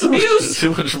to this abuse.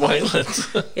 Too much violence.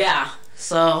 Yeah.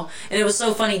 So, and it was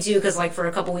so funny too, because like for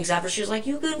a couple weeks after, she was like,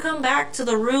 "You can come back to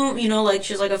the room," like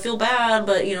she was like, "I feel bad,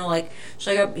 but she's like,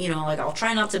 I'll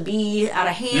try not to be out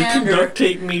of hand." You can duct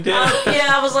tape me down.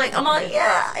 Yeah, I'm like,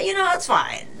 yeah, it's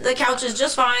fine. The couch is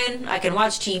just fine. I can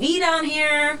watch TV down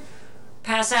here.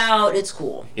 pass out. It's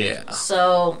cool. Yeah.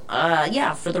 So,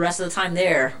 yeah, for the rest of the time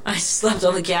there, I slept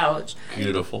on the couch.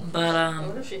 Beautiful. But, I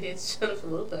wonder if she hates Jennifer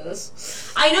Lopez.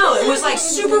 I know, it was like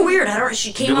super weird.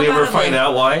 She came Did up we out ever of find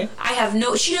out why? I have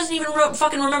no. She doesn't even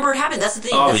fucking remember it happened. That's the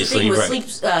thing. Obviously, that's the thing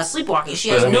with right. sleepwalking. She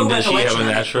But has I mean, no does she recollection. have a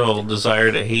of it. natural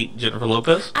desire to hate Jennifer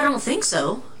Lopez? I don't think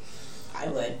so. I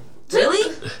would.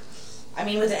 Really? I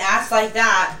mean, with an ass like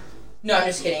that. No, I'm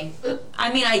just kidding.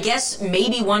 I mean, I guess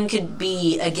maybe one could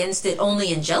be against it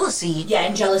only in jealousy. Yeah,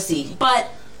 and jealousy. But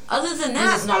other than This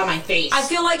that, is not on my face. I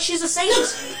feel like she's a saint.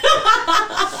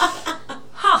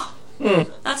 Huh.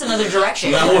 That's another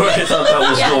direction. Not where I thought that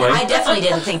was Yeah, going. I definitely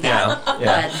didn't think that.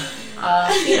 Yeah.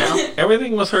 But, you know,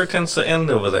 Everything with her tends to end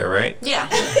over there, right? yeah.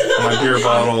 My beer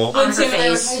bottle. On her Tim and I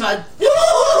were face. talking about-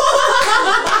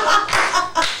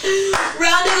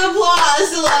 Round of applause,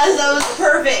 Celeste. That was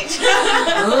perfect.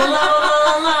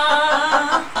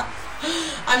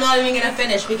 I'm not even gonna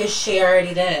finish because Shay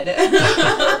already did.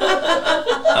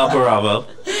 Bravo.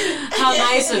 How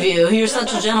nice of you. You're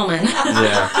such a gentleman.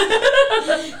 Yeah.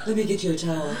 Let me get you a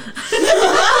towel.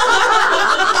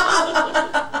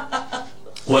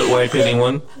 What wipe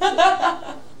anyone?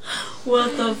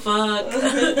 What the fuck?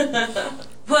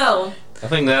 Well, I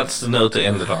think that's the note to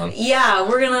end it on. yeah,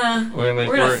 we're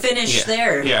gonna finish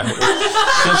there. Yeah.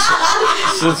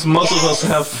 Since most of us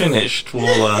have finished,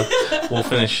 we'll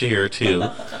finish here too.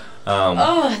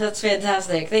 Oh, that's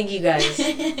fantastic. Thank you guys.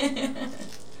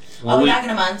 Well, I'll be back in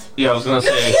a month. Yeah, I was gonna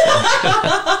say.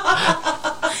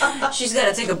 She's got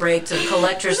to take a break to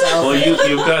collect herself. Well,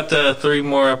 you've got 3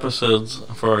 more episodes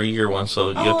for our year one, so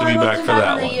you have to be back for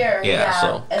that one. Year. Yeah,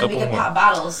 so and we couple can more. pop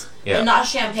bottles. Yeah. But not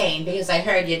champagne because I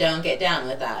heard you don't get down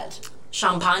with that.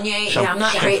 Champagne? Yeah, I'm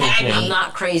not crazy. Champagne. I'm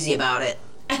not crazy about it.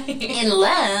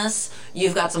 Unless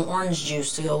you've got some orange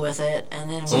juice to go with it, and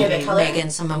then give it we're color? making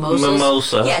some mimosas.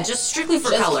 Mimosa. Yeah, just strictly for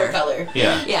Just color. for color.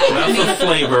 Yeah. Yeah, Not I mean- for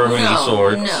flavor of any No,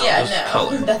 sort. no. Yeah, Just no.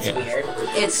 color. That's Yeah. weird.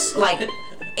 It's like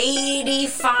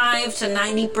 85 to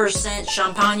 90%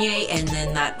 champagne, and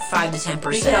then that 5 to 10%.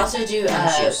 We could also do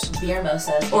orange juice. beer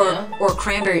mimosas. Or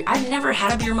cranberry. I've never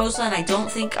had a beer mosa, and I don't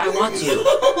think I want to.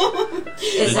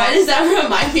 Why does that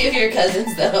remind me of your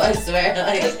cousins, though? I swear.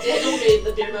 Like, Daniel made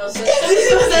the beer mosa.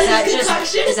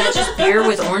 Is that just beer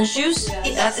with orange juice?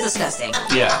 That's disgusting.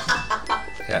 Yeah.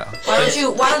 Yeah. Why don't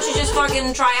you just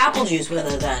fucking try apple juice with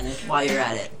it then while you're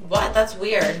at it? what? That's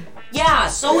weird. Yeah,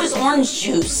 so is orange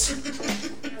juice.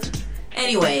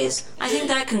 Anyways, I think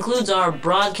that concludes our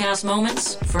broadcast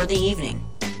moments for the evening.